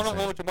going to go This is run on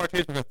insane. with Jamar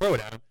Chase, we're going to throw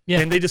it at him. Yeah.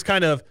 And they just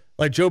kind of,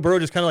 like Joe Burrow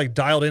just kind of like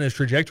dialed in his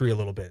trajectory a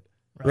little bit.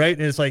 Right.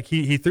 And it's like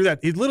he threw that.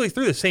 He literally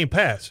threw the same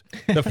pass.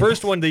 The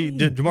first one,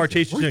 Jamar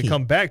Chase just didn't rookie.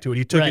 come back to it.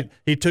 He took Right. it.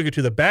 He took it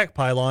to the back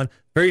pylon.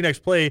 Very next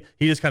play,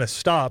 he just kind of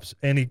stops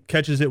and he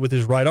catches it with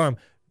his right arm.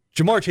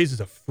 Jamar Chase is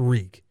a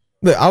freak.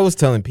 Look, I was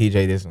telling PJ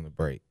this on the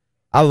break.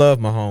 I love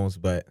Mahomes,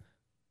 but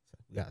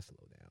we gotta slow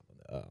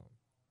down.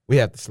 We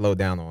have to slow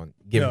down on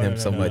giving him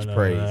so much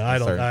praise. No. for I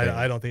don't. certain things.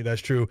 I don't think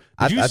that's true.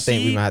 I- Did you I see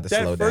think we might have to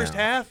that slow first down.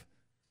 half?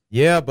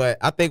 Yeah, but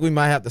I think we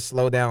might have to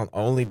slow down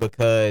only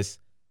because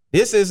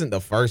this isn't the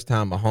first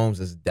time Mahomes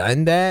has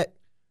done that,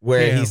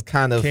 where Cam, he's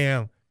kind of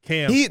Cam. No,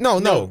 think about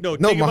what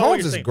Mahomes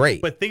you're is saying.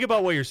 great. But think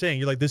about what you're saying.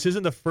 You're like, this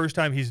isn't the first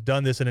time he's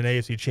done this in an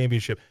AFC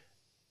championship.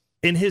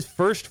 In his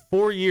first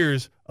 4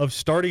 years of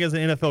starting as an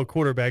NFL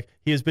quarterback,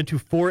 he has been to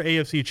 4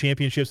 AFC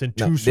championships and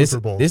 2 Super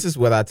Bowls. This is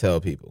what I tell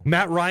people.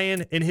 Matt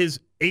Ryan, in his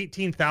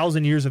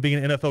 18,000 years of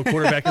being an NFL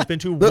quarterback, has been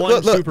to Look,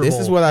 1 Super Bowl. This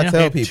is what I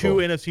tell and people.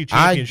 2 NFC I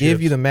championships.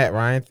 give you the Matt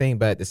Ryan thing,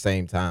 but at the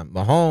same time,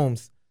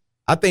 Mahomes,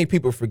 I think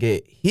people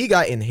forget he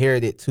got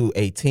inherited to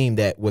a team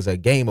that was a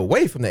game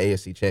away from the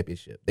AFC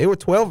Championship. They were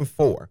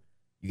 12-4.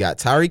 You got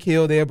Tyreek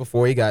Hill there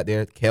before he got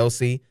there,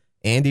 Kelsey,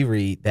 Andy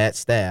Reid, that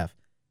staff.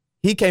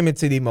 He came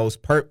into the most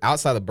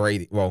outside of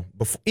Brady. Well,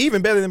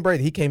 even better than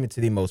Brady, he came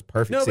into the most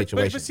perfect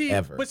situation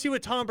ever. But see,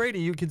 with Tom Brady,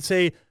 you can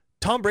say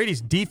Tom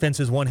Brady's defense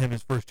has won him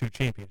his first 2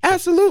 championships.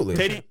 Absolutely.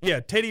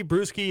 Teddy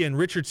Bruschi and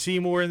Richard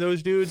Seymour and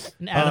those dudes.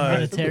 And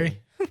Adam Vinatieri.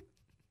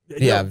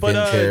 Yeah, but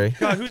Vinatieri.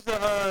 God, who's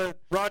the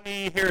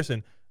Rodney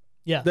Harrison?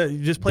 Yeah. That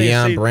just played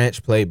Deion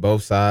Branch played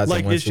both sides like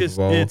and won it's Super just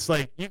Bowl. it's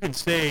like you can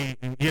say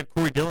he had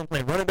Corey Dillon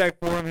playing running back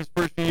for him his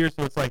first few years,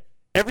 so it's like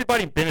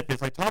everybody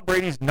benefits. Like Tom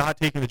Brady's not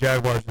taking the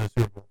Jaguars to the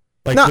Super Bowl.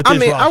 Like, No, with I his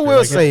mean, I roster. will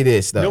Like, say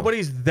this though.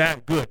 nobody's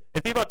that good.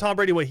 And think about Tom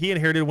Brady, what he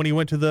inherited when he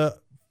went to the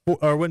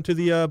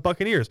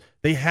Buccaneers.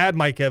 They had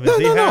Mike Evans. No,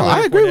 they had I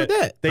Leonard agree Fournette. with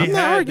that. They I'm not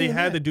had arguing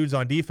that. the dudes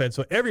on defense,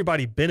 so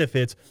everybody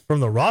benefits from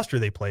the roster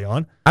they play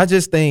on. I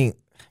just think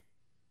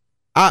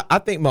I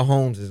think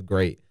Mahomes is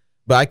great,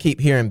 but I keep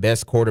hearing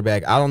best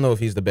quarterback. I don't know if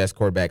he's the best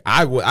quarterback.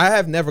 I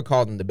have never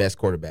called him the best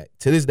quarterback.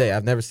 To this day,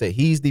 I've never said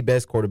he's the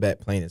best quarterback,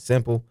 plain and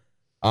simple.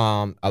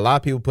 A lot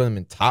of people put him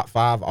in top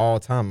 5 all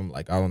time. I'm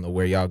like, I don't know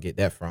where y'all get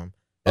that from.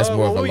 That's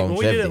more of a longevity when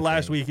we did it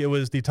last thing. week, it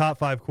was the top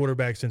 5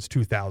 quarterbacks since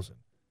 2000.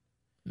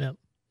 Yep.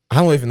 I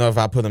don't even know if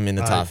I put him in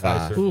the top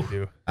I 5. certainly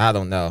do. I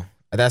don't know.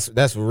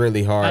 That's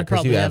really hard I'd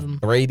because you probably have have him.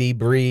 Brady,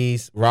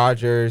 Breeze,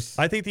 Rodgers.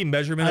 I think the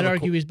measurement I'd of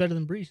argue he's better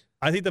than Breeze.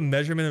 I think the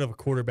measurement of a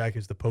quarterback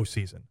is the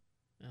postseason.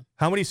 Yeah.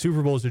 How many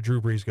Super Bowls did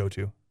Drew Brees go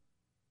to?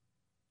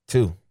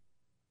 2.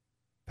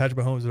 Patrick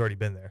Mahomes has already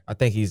been there. I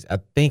think he's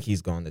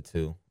gone to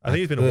 2. I think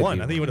he's been could to 1.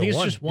 be I think he wrong. went to He's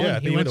 1. just one. Yeah, I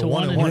think He went to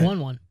 1 and he won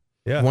one.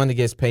 Yeah. One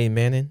against Peyton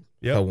Manning.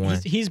 Yep. A 1.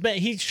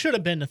 He should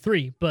have been to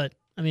 3, but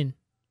I mean,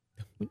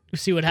 we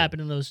see what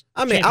happened in those.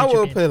 I mean, I championship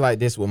will games. put it like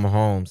this with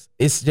Mahomes.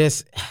 It's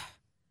just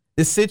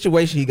the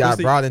situation he got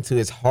brought into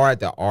is hard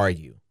to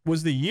argue.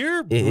 Was the year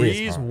It is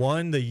Breeze hard.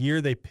 won the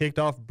year they picked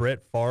off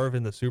Brett Favre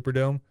in the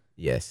Superdome?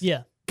 Yes.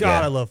 Yeah. God,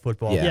 Yeah. I love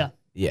football. Yeah. Yeah.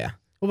 Yeah.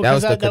 Well, That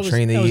was because the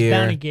Katrina that was year.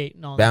 Bountygate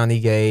and all that.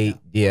 Bountygate.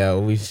 Yeah,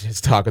 we was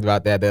just talking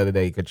about that the other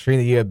day.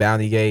 Katrina year,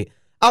 Bountygate.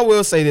 I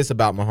will say this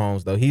about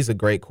Mahomes though. He's a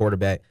great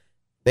quarterback.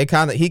 He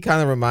kind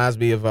of reminds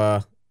me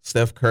of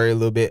Steph Curry a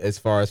little bit as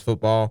far as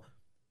football.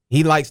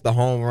 He likes the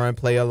home run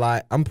play a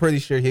lot. I'm pretty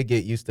sure he'll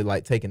get used to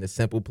like taking the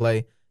simple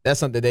play. That's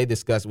something they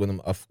discussed with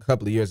him a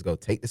couple of years ago.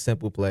 Take the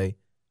simple play,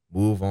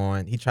 move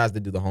on. He tries to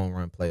do the home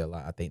run play a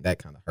lot. I think that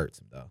kind of hurts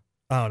him though.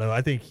 I don't know.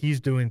 I think he's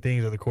doing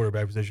things at the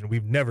quarterback position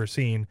we've never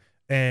seen.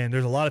 And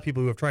there's a lot of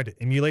people who have tried to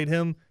emulate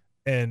him,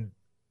 and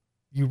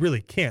you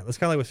really can't. That's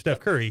kind of like with Steph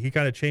Curry. He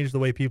kind of changed the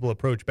way people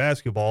approach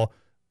basketball,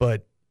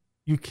 but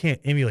you can't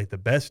emulate the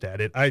best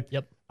at it. I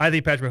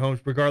think Patrick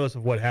Mahomes, regardless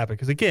of what happened,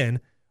 because again,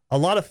 a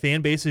lot of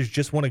fan bases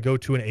just want to go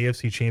to an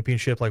AFC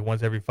championship like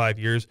once every 5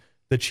 years.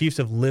 The Chiefs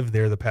have lived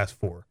there the past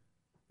 4.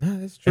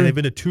 That's And they've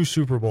been to 2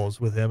 Super Bowls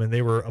with him, and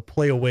they were a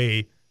play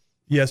away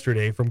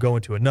yesterday from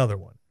going to another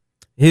one.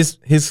 His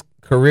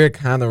career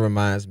kind of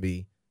reminds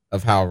me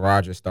of how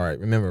Rodgers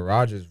started. Remember,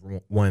 Rodgers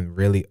won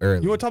really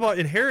early. You want to talk about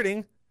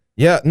inheriting?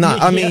 Yeah, no,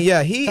 I mean,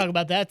 he. Talk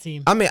about that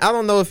team. I mean, I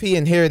don't know if he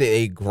inherited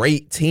a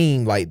great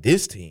team like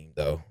this team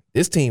though.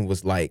 This team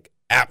was like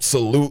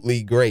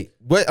absolutely great.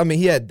 But I mean,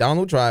 he had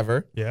Donald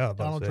Driver Yeah,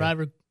 Donald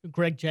Driver,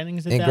 Greg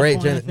Jennings at and that Greg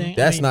point. I Jennings. think.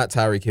 That's I mean, not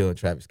Tyreek Hill and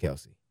Travis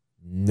Kelce.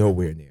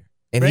 Nowhere near.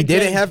 And Greg he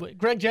didn't Jennings have. was-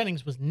 Greg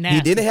Jennings was nasty.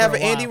 He didn't have for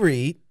an a while. Andy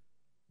Reid.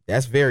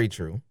 That's very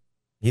true.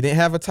 He didn't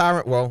have a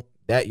Tyrant. Well,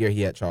 that year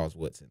he had Charles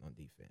Woodson on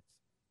defense.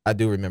 I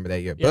do remember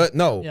that year. Yeah. But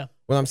no, Yeah.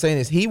 what I'm saying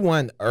is he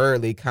won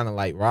early, kind of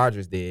like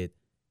Rodgers did.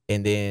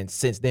 And then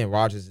since then,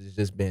 Rodgers has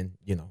just been,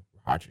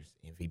 Rodgers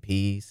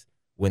MVPs,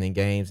 winning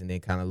games, and then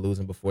kind of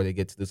losing before they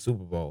get to the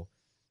Super Bowl.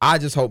 I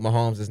just hope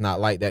Mahomes is not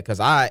like that because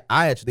I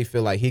actually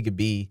feel like he could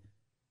be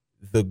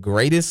the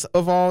greatest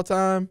of all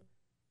time.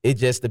 It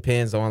just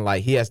depends on,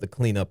 like, he has to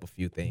clean up a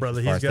few things.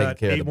 Brother, as far he's as taking got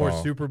care of 8 the more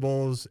ball. Super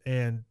Bowls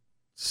and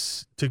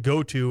to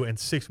go to and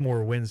 6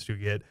 more wins to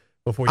get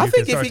before you I can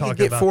think if start he could talking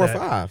get about 4 or that.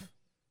 5,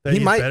 That he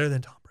he's might- better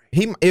than Tom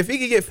Brady. if he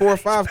could get 4 or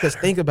He's 5, because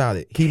better. think about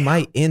it, he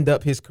might end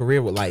up his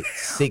career with like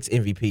 6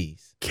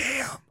 MVPs.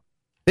 Cam.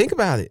 Think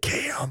about it.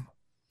 Cam.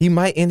 He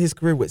might end his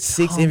career with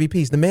 6 Tom.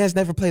 MVPs. The man's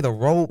never played a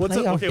role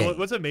playoff game.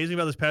 What's amazing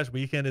about this past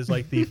weekend is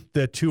like the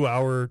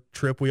 2-hour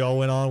trip we all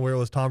went on where it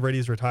was Tom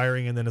Brady's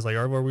retiring, and then it's like,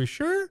 are we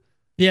sure?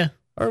 Yeah.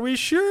 Are we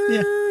sure?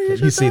 Yeah. he's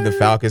You see the retiring?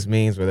 Falcons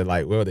memes where they're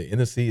like, well, the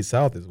NFC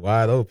South is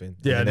wide open.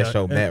 Yeah, and they no,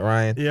 show and- Matt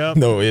Ryan. Yep.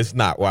 No, it's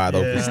not wide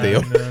open Yeah,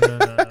 still.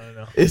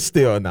 No. It's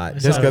still not.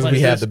 It's Just not because like we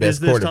have the Is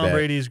best this Tom quarterback.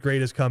 Brady's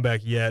greatest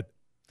comeback yet?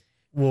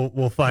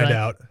 We'll find Right.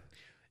 out.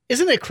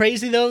 Isn't it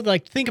crazy though?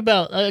 Like think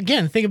about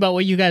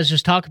what you guys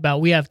just talked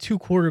about. We have 2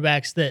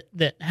 quarterbacks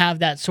that have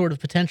that sort of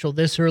potential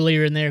this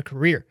earlier in their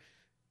career.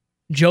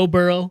 Joe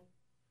Burrow,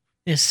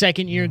 his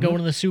second year going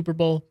to the Super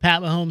Bowl.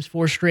 Pat Mahomes,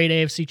 4 straight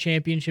AFC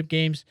Championship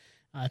games,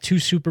 2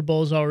 Super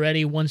Bowls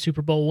already, 1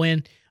 Super Bowl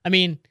win. I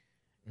mean,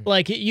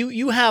 like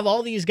you have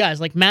all these guys.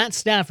 Like Matt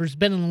Stafford's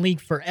been in the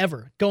league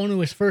forever, going to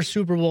his first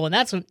Super Bowl, and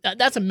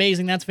that's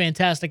amazing. That's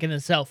fantastic in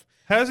itself.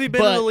 Has he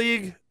been in But- the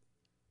league,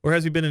 or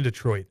has he been in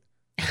Detroit?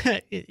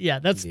 Yeah,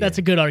 that's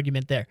a good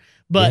argument there.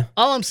 But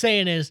all I'm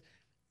saying is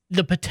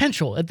the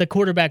potential at the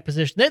quarterback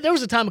position. There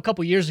was a time a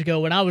couple years ago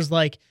when I was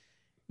like,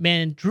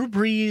 man, Drew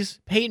Brees,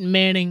 Peyton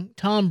Manning,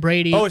 Tom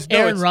Brady,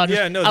 Aaron Rodgers.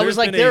 yeah, no, I was there's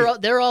like,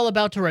 been they're all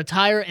about to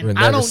retire, and We've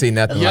I never don't seen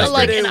nothing I like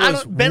like, that. and I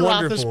was don't Ben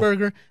wonderful.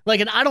 Roethlisberger, like,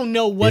 and I don't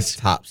know This what's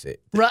tops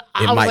it. I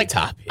It was might like,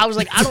 top it. I was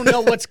like, I don't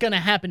know what's gonna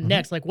happen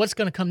next. Like, what's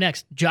gonna come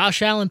next?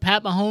 Josh Allen,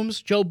 Pat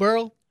Mahomes, Joe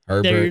Burrow.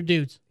 They're your Herbert,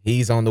 dudes.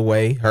 he's on the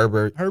way.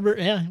 Herbert. Herbert's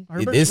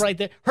It's- right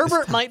there.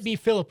 Herbert might be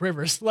Phillip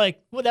Rivers.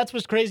 Like, well, that's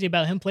what's crazy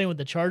about him playing with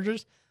the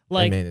Chargers.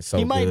 Like, man is so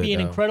he might good, be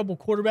an though. incredible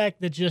quarterback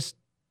that just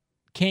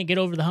can't get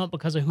over the hump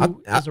because of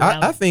who is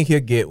around I him. think he'll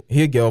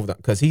get over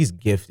because he's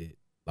gifted.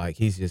 Like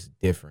he's just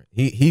different.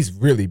 He's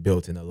really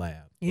built in the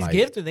lab. He's Like,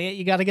 gifted.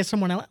 You got to get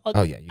someone out,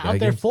 Oh yeah, you gotta out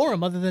there give- for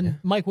him other than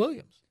Mike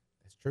Williams.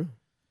 That's true.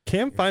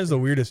 Cam finds the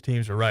weirdest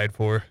teams to ride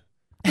for.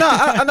 No,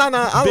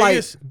 I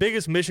like.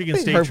 biggest Michigan I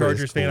think State Herbert is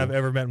Chargers fan cool. I've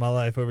ever met in my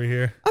life over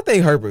here. I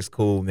think Herbert's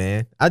cool,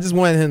 man. I just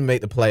wanted him to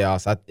make the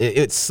playoffs.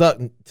 It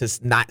sucked to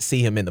not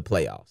see him in the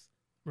playoffs.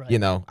 Right. You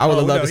know, I would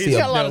have loved to see he's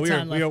got a him. lot of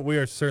time left. We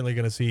are certainly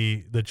going to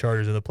see the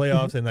Chargers in the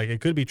playoffs, and like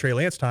it could be Trey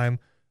Lance time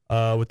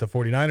with the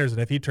 49ers, and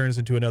if he turns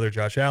into another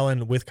Josh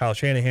Allen with Kyle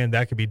Shanahan,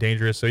 that could be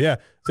dangerous. So yeah,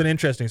 it's an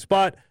interesting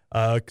spot.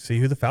 See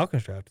who the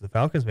Falcons draft. The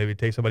Falcons maybe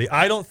take somebody.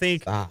 I don't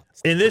think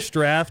in this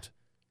draft.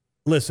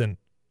 Listen,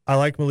 I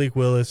like Malik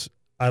Willis.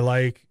 I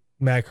like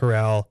Matt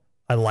Corral.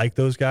 I like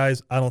those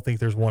guys. I don't think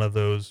there's one of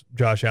those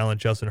Josh Allen,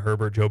 Justin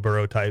Herbert, Joe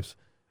Burrow types.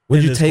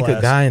 Would you take a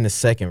guy in the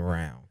second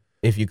round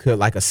if you could,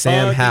 like a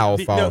Sam Howell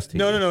falls to you?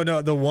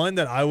 No. The one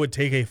that I would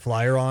take a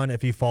flyer on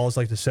if he falls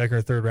like the second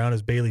or third round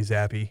is Bailey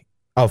Zappi.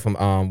 Oh, from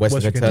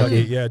Western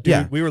Kentucky. Yeah, dude.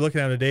 Yeah. We were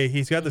looking at him today.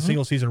 He's got the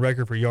single season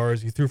record for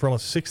yards. He threw for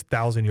almost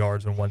 6,000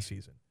 yards in one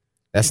season.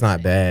 That's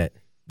not bad.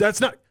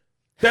 That's not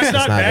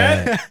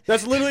bad.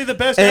 That's literally the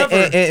best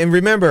ever. And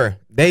remember,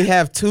 they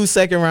have 2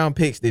 second-round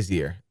picks this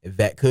year.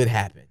 That could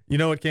happen. You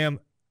know what, Cam?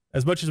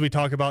 As much as we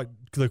talk about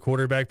the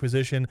quarterback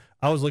position,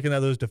 I was looking at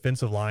those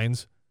defensive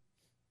lines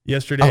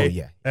yesterday. Oh,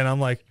 yeah. And I'm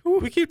like,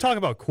 we keep talking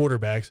about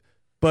quarterbacks,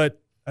 but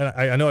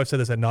I know I've said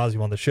this ad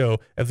nauseum on the show.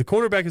 If the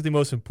quarterback is the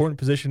most important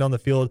position on the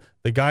field,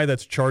 the guy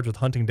that's charged with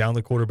hunting down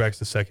the quarterback is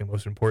the second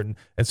most important.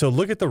 And so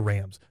look at the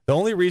Rams. The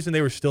only reason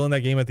they were still in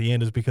that game at the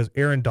end is because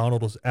Aaron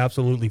Donald was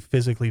absolutely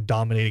physically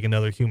dominating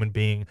another human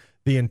being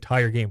the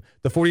entire game.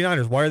 The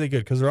 49ers, why are they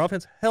good? Because their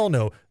offense? Hell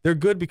no. They're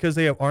good because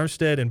they have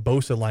Armstead and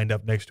Bosa lined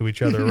up next to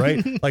each other,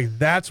 right? Like,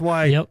 that's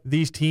why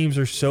these teams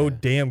are so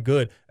damn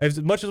good.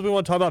 As much as we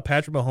want to talk about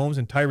Patrick Mahomes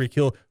and Tyreek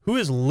Hill, who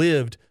has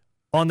lived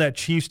on that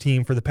Chiefs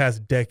team for the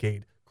past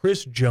decade?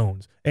 Chris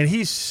Jones, and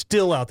he's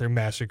still out there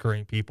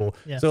massacring people.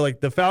 Yeah. So, like,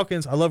 the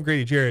Falcons, I love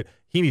Grady Jarrett.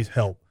 He needs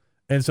help.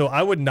 And so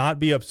I would not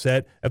be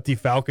upset if the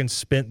Falcons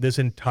spent this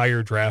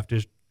entire draft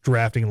just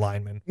drafting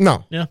linemen.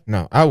 No,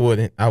 I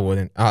wouldn't.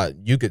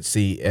 You could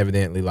see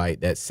evidently, like,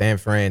 that San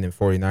Fran and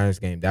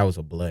 49ers game, that was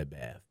a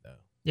bloodbath, though.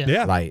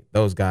 Yeah. Like,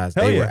 those guys,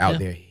 they were out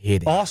there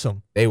hitting.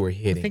 Awesome. They were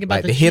hitting. Think about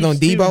like, the hit on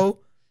Debo. Too.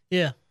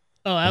 Yeah.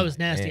 Oh, that was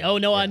nasty. Man. Oh,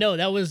 no, I know.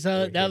 That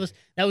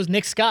was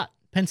Nick Scott.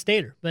 Penn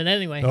Stater. But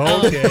anyway,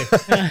 okay.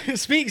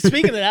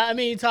 Speaking of that, I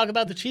mean, you talk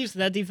about the Chiefs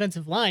and that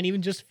defensive line.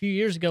 Even just a few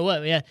years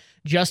ago, we had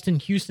Justin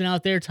Houston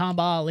out there, Tom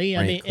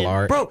Ali.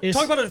 Clark. Talk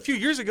about it a few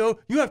years ago.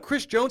 You have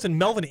Chris Jones and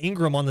Melvin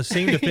Ingram on the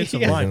same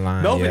defensive line.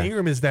 Melvin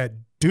Ingram is that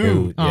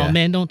dude. Oh,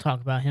 man, don't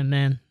talk about him,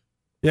 man.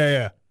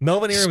 Yeah.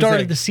 Melvin Ingram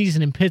started the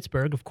season in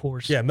Pittsburgh, of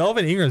course. Yeah,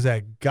 Melvin Ingram's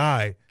that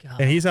guy.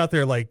 And he's out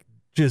there like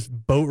just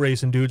boat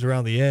racing dudes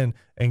around the end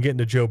and getting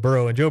to Joe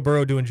Burrow, and Joe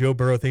Burrow doing Joe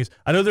Burrow things.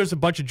 I know there's a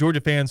bunch of Georgia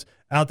fans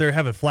out there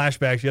having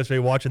flashbacks yesterday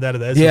watching that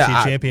of the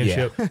SEC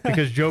championship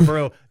because Joe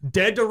Burrow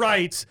dead to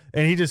rights,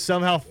 and he just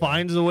somehow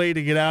finds a way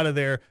to get out of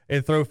there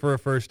and throw for a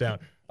first down.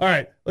 All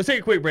right, let's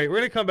take a quick break. We're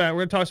going to come back. We're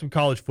going to talk some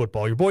college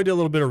football. Your boy did a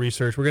little bit of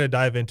research. We're going to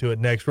dive into it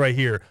next right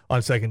here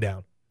on Second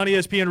Down. On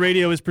ESPN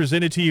Radio is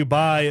presented to you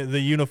by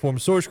the Uniform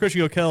Source.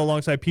 Christian O'Kell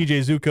alongside PJ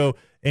Zuko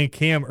and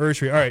Cam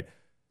Ursery. All right,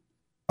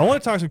 I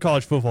want to talk some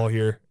college football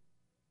here.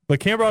 But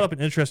Cam brought up an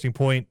interesting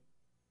point.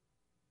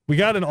 We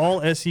got an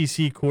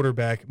all-SEC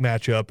quarterback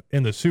matchup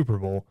in the Super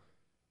Bowl,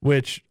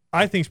 which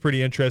I think is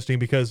pretty interesting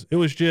because it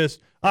was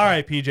just, all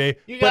right, PJ.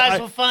 You guys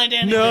will find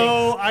anything.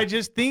 No, I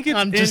just think it's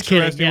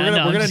interesting.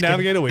 We're going to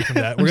navigate away from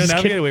that. We're going to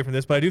navigate away from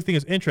this, but I do think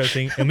it's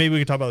interesting, and maybe we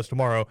can talk about this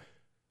tomorrow.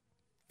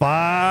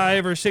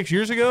 5 or 6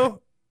 years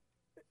ago,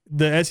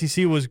 the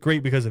SEC was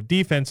great because of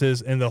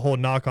defenses, and the whole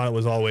knock on it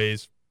was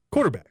always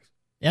quarterbacks.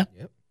 Yeah.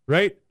 Yep.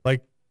 Right?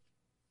 Like,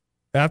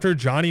 after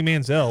Johnny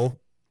Manziel,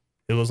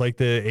 it was like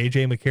the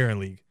A.J. McCarron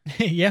League.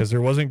 Yeah. Because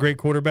there wasn't great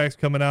quarterbacks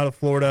coming out of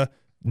Florida.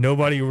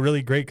 Nobody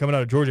really great coming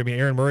out of Georgia. I mean,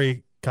 Aaron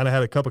Murray kind of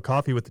had a cup of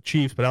coffee with the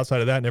Chiefs, but outside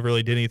of that, never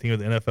really did anything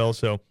with the NFL.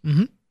 So I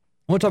want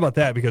to talk about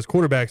that because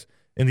quarterbacks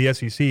in the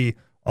SEC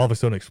all of a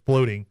sudden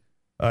exploding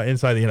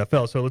inside the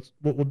NFL. So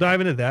we'll dive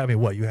into that. I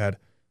mean, you had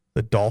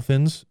the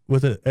Dolphins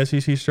with an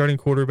SEC starting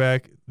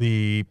quarterback,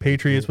 the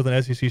Patriots with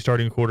an SEC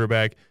starting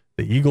quarterback,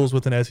 the Eagles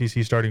with an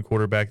SEC starting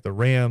quarterback, the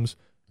Rams,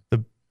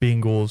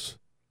 Bengals,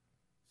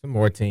 some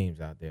more teams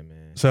out there,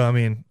 man. So I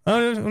mean,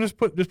 I'll just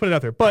put it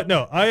out there. But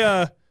no,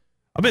 I've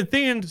been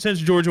thinking since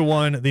Georgia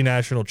won the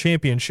national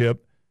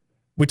championship.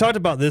 We talked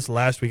about this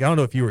last week. I don't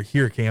know if you were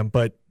here, Cam,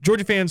 but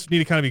Georgia fans need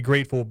to kind of be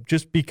grateful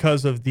just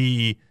because of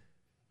the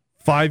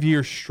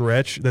 5-year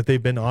stretch that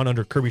they've been on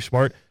under Kirby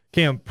Smart.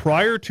 Cam,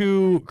 prior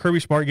to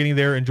Kirby Smart getting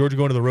there and Georgia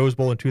going to the Rose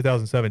Bowl in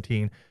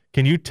 2017,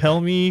 can you tell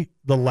me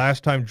the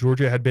last time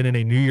Georgia had been in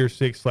a New Year's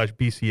Six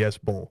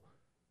 /BCS bowl?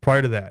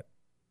 Prior to that.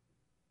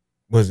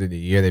 Was it the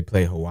year they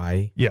played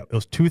Hawaii? Yeah, it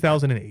was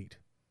 2008.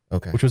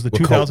 Okay. Which was the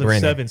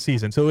 2007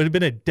 season. So it had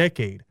been a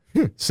decade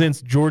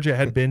since Georgia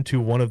had been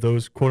to one of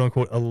those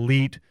quote-unquote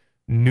elite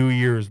New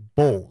Year's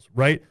bowls,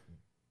 right?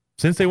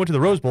 Since they went to the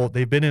Rose Bowl,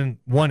 they've been in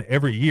one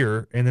every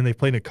year, and then they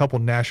played in a couple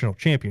national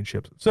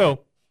championships.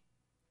 So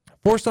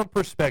for some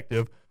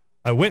perspective,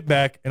 I went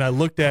back and I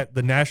looked at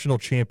the national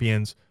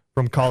champions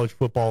from college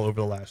football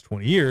over the last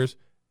 20 years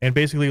and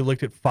basically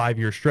looked at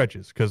 5-year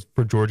stretches because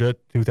for Georgia,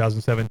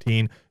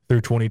 2017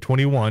 through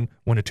 2021,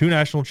 won 2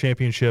 national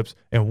championships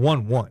and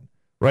won 1,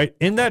 right?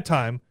 In that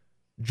time,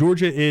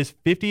 Georgia is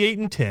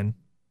 58-10,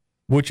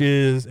 which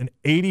is an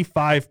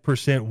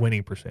 85%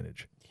 winning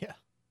percentage. Yeah.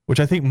 Which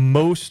I think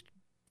most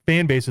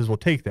fan bases will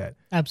take that.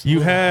 Absolutely.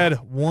 You had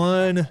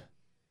 1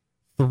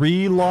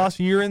 3-loss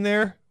year in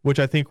there, which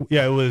I think,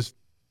 it was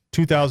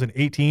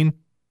 2018.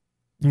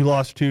 You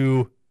lost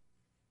to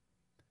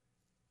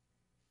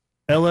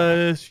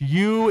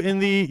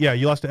LSU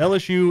you lost to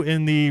LSU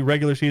in the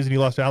regular season. You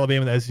lost to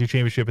Alabama in the SEC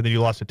championship, and then you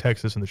lost to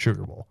Texas in the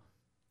Sugar Bowl.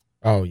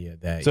 Oh yeah,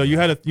 that. So yeah.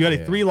 you had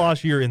a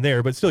 3-loss year in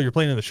there, but still you're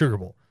playing in the Sugar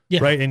Bowl,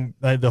 Yeah. right? And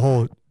the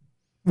whole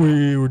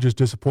we were just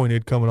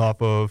disappointed coming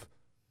off of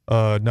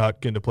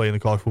not getting to play in the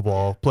college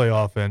football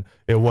playoff, and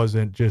it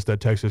wasn't just that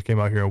Texas came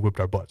out here and whipped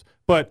our butts.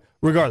 But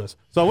regardless,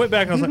 so I went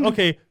back and I was like,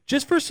 okay,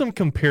 just for some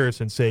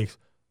comparison sakes,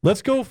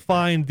 let's go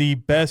find the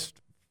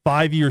best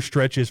 5-year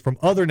stretches from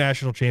other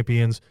national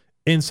champions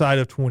inside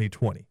of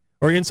 2020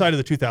 or inside of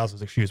the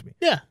 2000s, excuse me.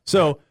 Yeah.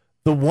 So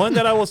the one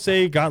that I will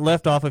say got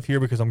left off of here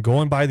because I'm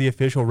going by the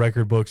official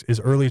record books is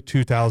early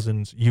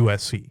 2000s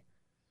USC.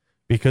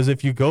 Because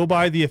if you go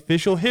by the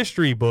official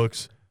history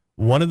books,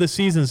 one of the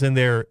seasons in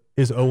there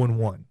is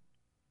 0-1.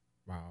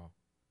 Wow.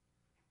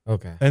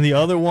 Okay. And the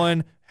other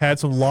one had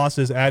some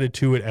losses added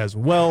to it as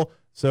well.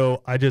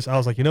 So I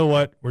was like, you know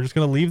what? We're just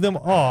going to leave them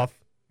off.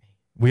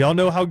 We all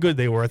know how good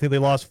they were. I think they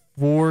lost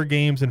 4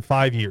 games in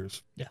 5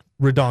 years. Yeah.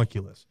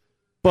 Redonkulous.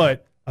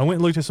 But I went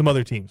and looked at some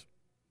other teams.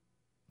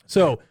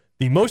 So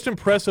the most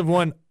impressive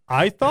one,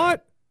 I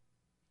thought,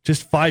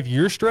 just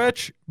 5-year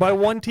stretch by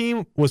one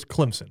team was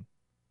Clemson.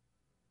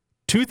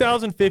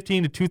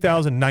 2015 to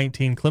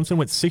 2019, Clemson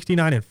went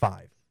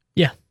 69-5.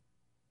 Yeah.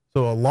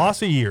 So a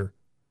loss a year.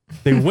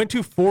 They went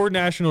to 4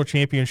 national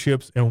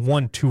championships and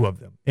won 2 of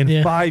them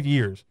in 5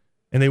 years.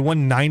 And they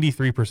won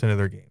 93% of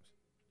their games.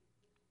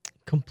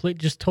 Complete,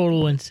 just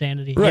total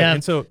insanity. Right. Yeah.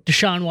 And so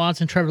Deshaun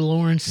Watson, Trevor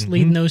Lawrence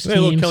leading those they had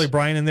a little teams. Kelly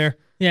Bryant in there.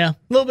 Yeah. A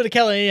little bit of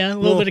Kelly. Yeah. A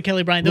little bit of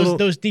Kelly Bryant.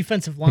 Those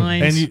defensive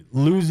lines. And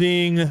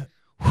losing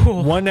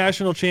one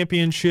national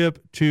championship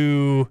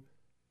to,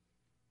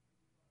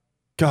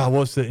 God,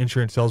 what's the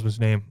insurance salesman's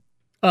name?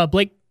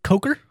 Blake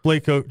Coker. Jay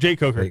Coker.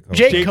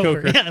 Jay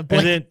Coker. Yeah.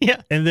 Blake,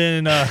 and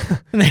then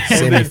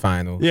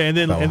Semifinal. Yeah, and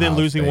then Ohio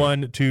losing State.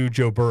 one to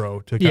Joe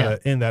Burrow to kind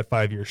of end that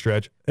 5-year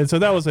stretch. And so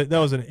that was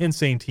an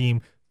insane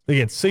team.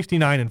 Again,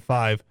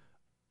 69-5.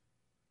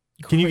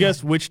 Can you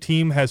guess which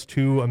team has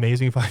 2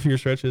 amazing 5-year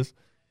stretches?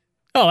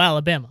 Oh,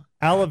 Alabama.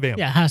 Alabama.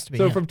 Yeah, it has to be.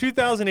 So from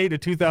 2008 to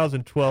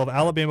 2012,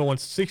 Alabama won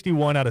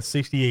 61 out of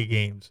 68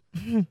 games.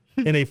 In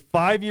a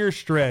 5-year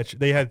stretch,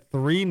 they had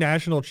 3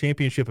 national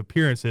championship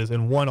appearances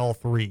and won all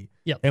 3.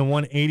 Yep. And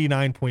won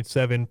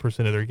 89.7%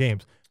 of their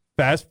games.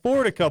 Fast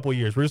forward a couple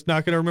years. We're just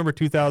not going to remember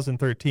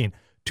 2013.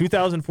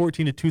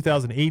 2014 to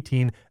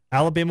 2018,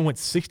 Alabama went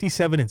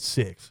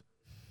 67-6.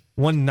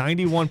 Won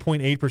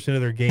 91.8%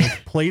 of their games,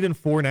 played in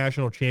 4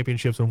 national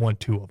championships, and won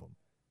 2 of them.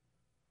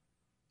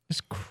 It's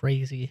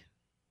crazy.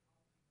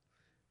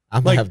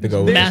 I'm going to have to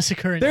go.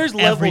 Massacring There's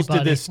levels to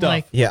everybody. this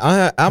stuff.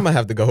 Yeah, I'm going to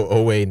have to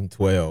go 08 and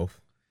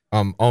 12.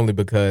 Only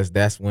because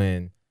that's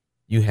when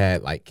you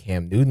had like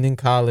Cam Newton in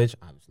college.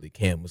 Obviously,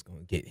 Cam was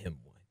going to get him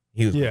one.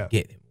 He was going to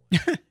get him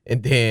one.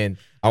 And then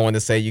I want to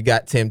say you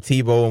got Tim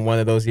Tebow in one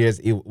of those years.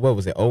 What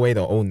was it, 08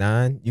 or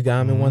 09? You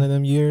got him in one of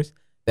them years?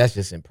 That's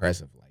just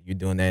impressive. Like you're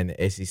doing that in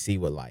the SEC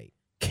with like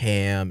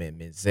Cam and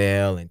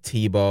Menzel and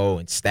Tebow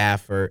and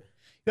Stafford.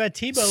 You had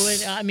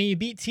Tebow, and you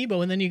beat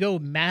Tebow, and then you go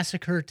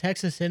massacre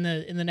Texas in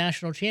the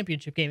national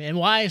championship game. And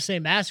why I say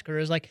massacre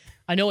is like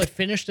I know it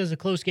finished as a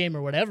close game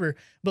or whatever,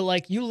 but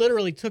like you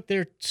literally took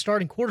their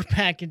starting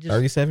quarterback and just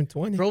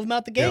 37-20. drove him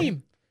out the game. Yep.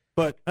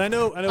 But I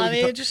know. I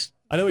mean,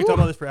 I know we can talk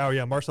about this for hours.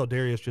 Yeah, Marcel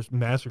Darius just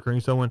massacring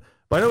someone.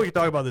 But I know we can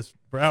talk about this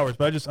for hours.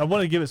 But I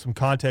want to give it some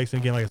context.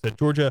 And again, like I said,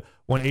 Georgia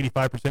won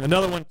 85%.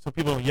 Another one, so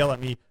people don't yell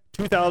at me.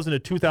 2000 to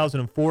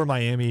 2004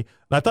 Miami. And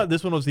I thought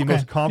this one was the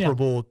most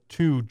comparable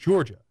to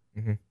Georgia.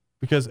 Mm-hmm.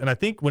 Because, and I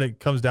think when it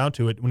comes down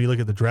to it, when you look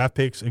at the draft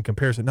picks in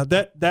comparison, now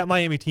that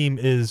Miami team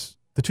is,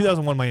 the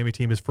 2001 Miami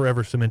team is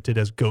forever cemented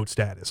as GOAT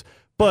status.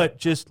 But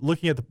just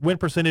looking at the win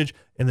percentage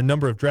and the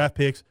number of draft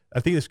picks, I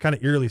think it's kind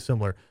of eerily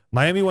similar.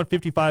 Miami won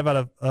 55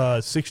 out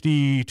of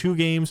 62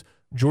 games.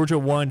 Georgia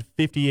won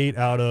 58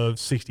 out of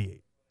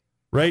 68,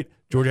 right?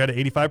 Georgia had an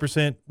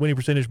 85% winning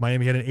percentage.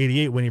 Miami had an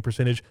 88 winning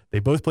percentage. They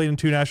both played in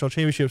 2 national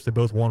championships. They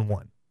both won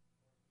 1.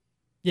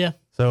 Yeah.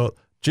 So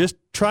just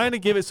trying to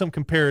give it some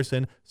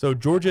comparison. So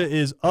Georgia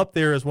is up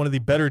there as one of the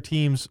better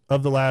teams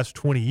of the last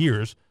 20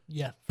 years.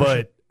 Yeah.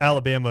 But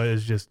Alabama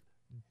is just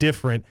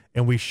different,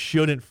 and we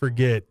shouldn't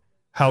forget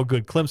how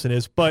good Clemson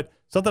is. But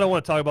something I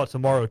want to talk about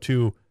tomorrow,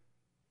 too,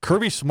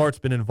 Kirby Smart's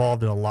been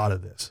involved in a lot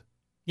of this.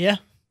 Yeah.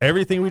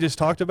 Everything we just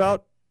talked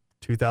about,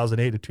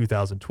 2008 to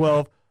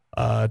 2012,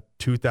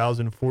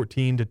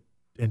 2014 to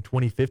and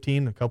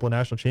 2015, a couple of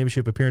national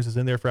championship appearances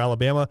in there for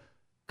Alabama.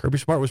 Kirby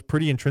Smart was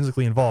pretty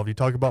intrinsically involved. You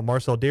talk about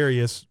Marcel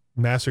Darius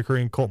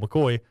massacring Colt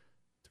McCoy,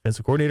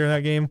 defensive coordinator in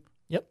that game.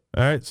 Yep.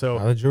 All right, so A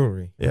lot of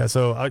jewelry. yeah,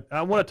 so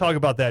I want to talk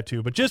about that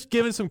too, but just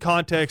giving some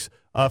context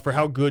for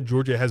how good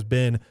Georgia has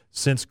been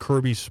since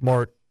Kirby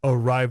Smart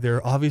arrived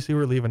there. Obviously,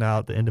 we're leaving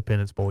out the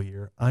Independence Bowl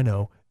year. I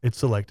know it's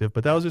selective,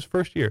 but that was his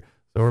first year.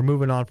 So we're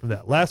moving on from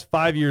that. Last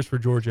 5 years for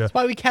Georgia. That's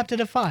why we kept it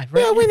at 5,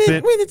 right? Yeah, we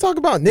didn't talk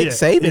about Nick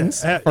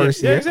Saban's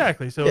first year. Yeah,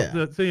 exactly.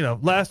 So,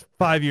 last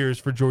 5 years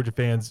for Georgia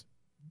fans,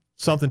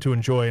 something to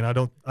enjoy.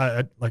 And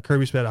I like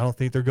Kirby said, I don't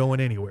think they're going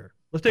anywhere.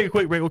 Let's take a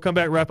quick break. We'll come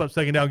back, wrap up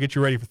second down, get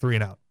you ready for 3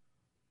 and Out.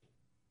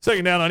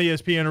 Second Down on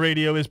ESPN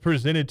Radio is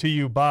presented to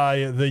you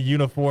by the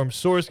Uniform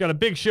Source. Got a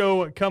big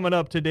show coming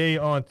up today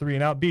on 3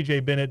 and Out.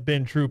 BJ Bennett,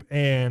 Ben Troop,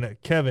 and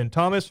Kevin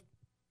Thomas.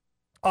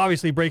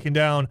 Obviously breaking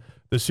down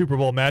the Super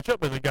Bowl matchup,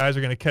 but the guys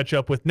are going to catch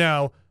up with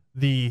now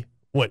the,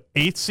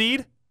 8th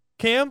seed,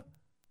 Cam?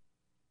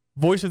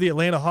 Voice of the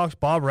Atlanta Hawks,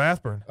 Bob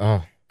Rathburn.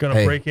 Oh, going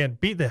to break in,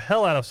 beat the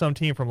hell out of some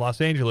team from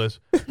Los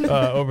Angeles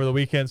over the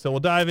weekend. So we'll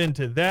dive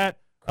into that.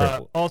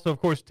 Also, of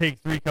course, Take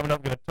 3 coming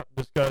up. Going to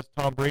discuss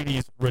Tom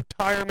Brady's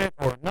retirement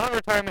or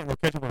non-retirement. We'll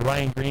catch up with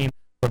Ryan Green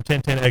from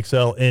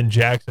 1010XL in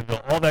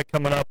Jacksonville. All that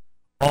coming up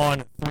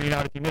on 3 and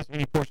Out. If you missed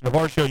any portion of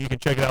our show, you can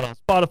check it out on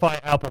Spotify,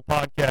 Apple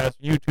Podcasts,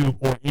 YouTube,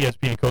 or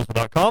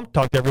ESPNCoastal.com.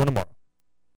 Talk to everyone tomorrow.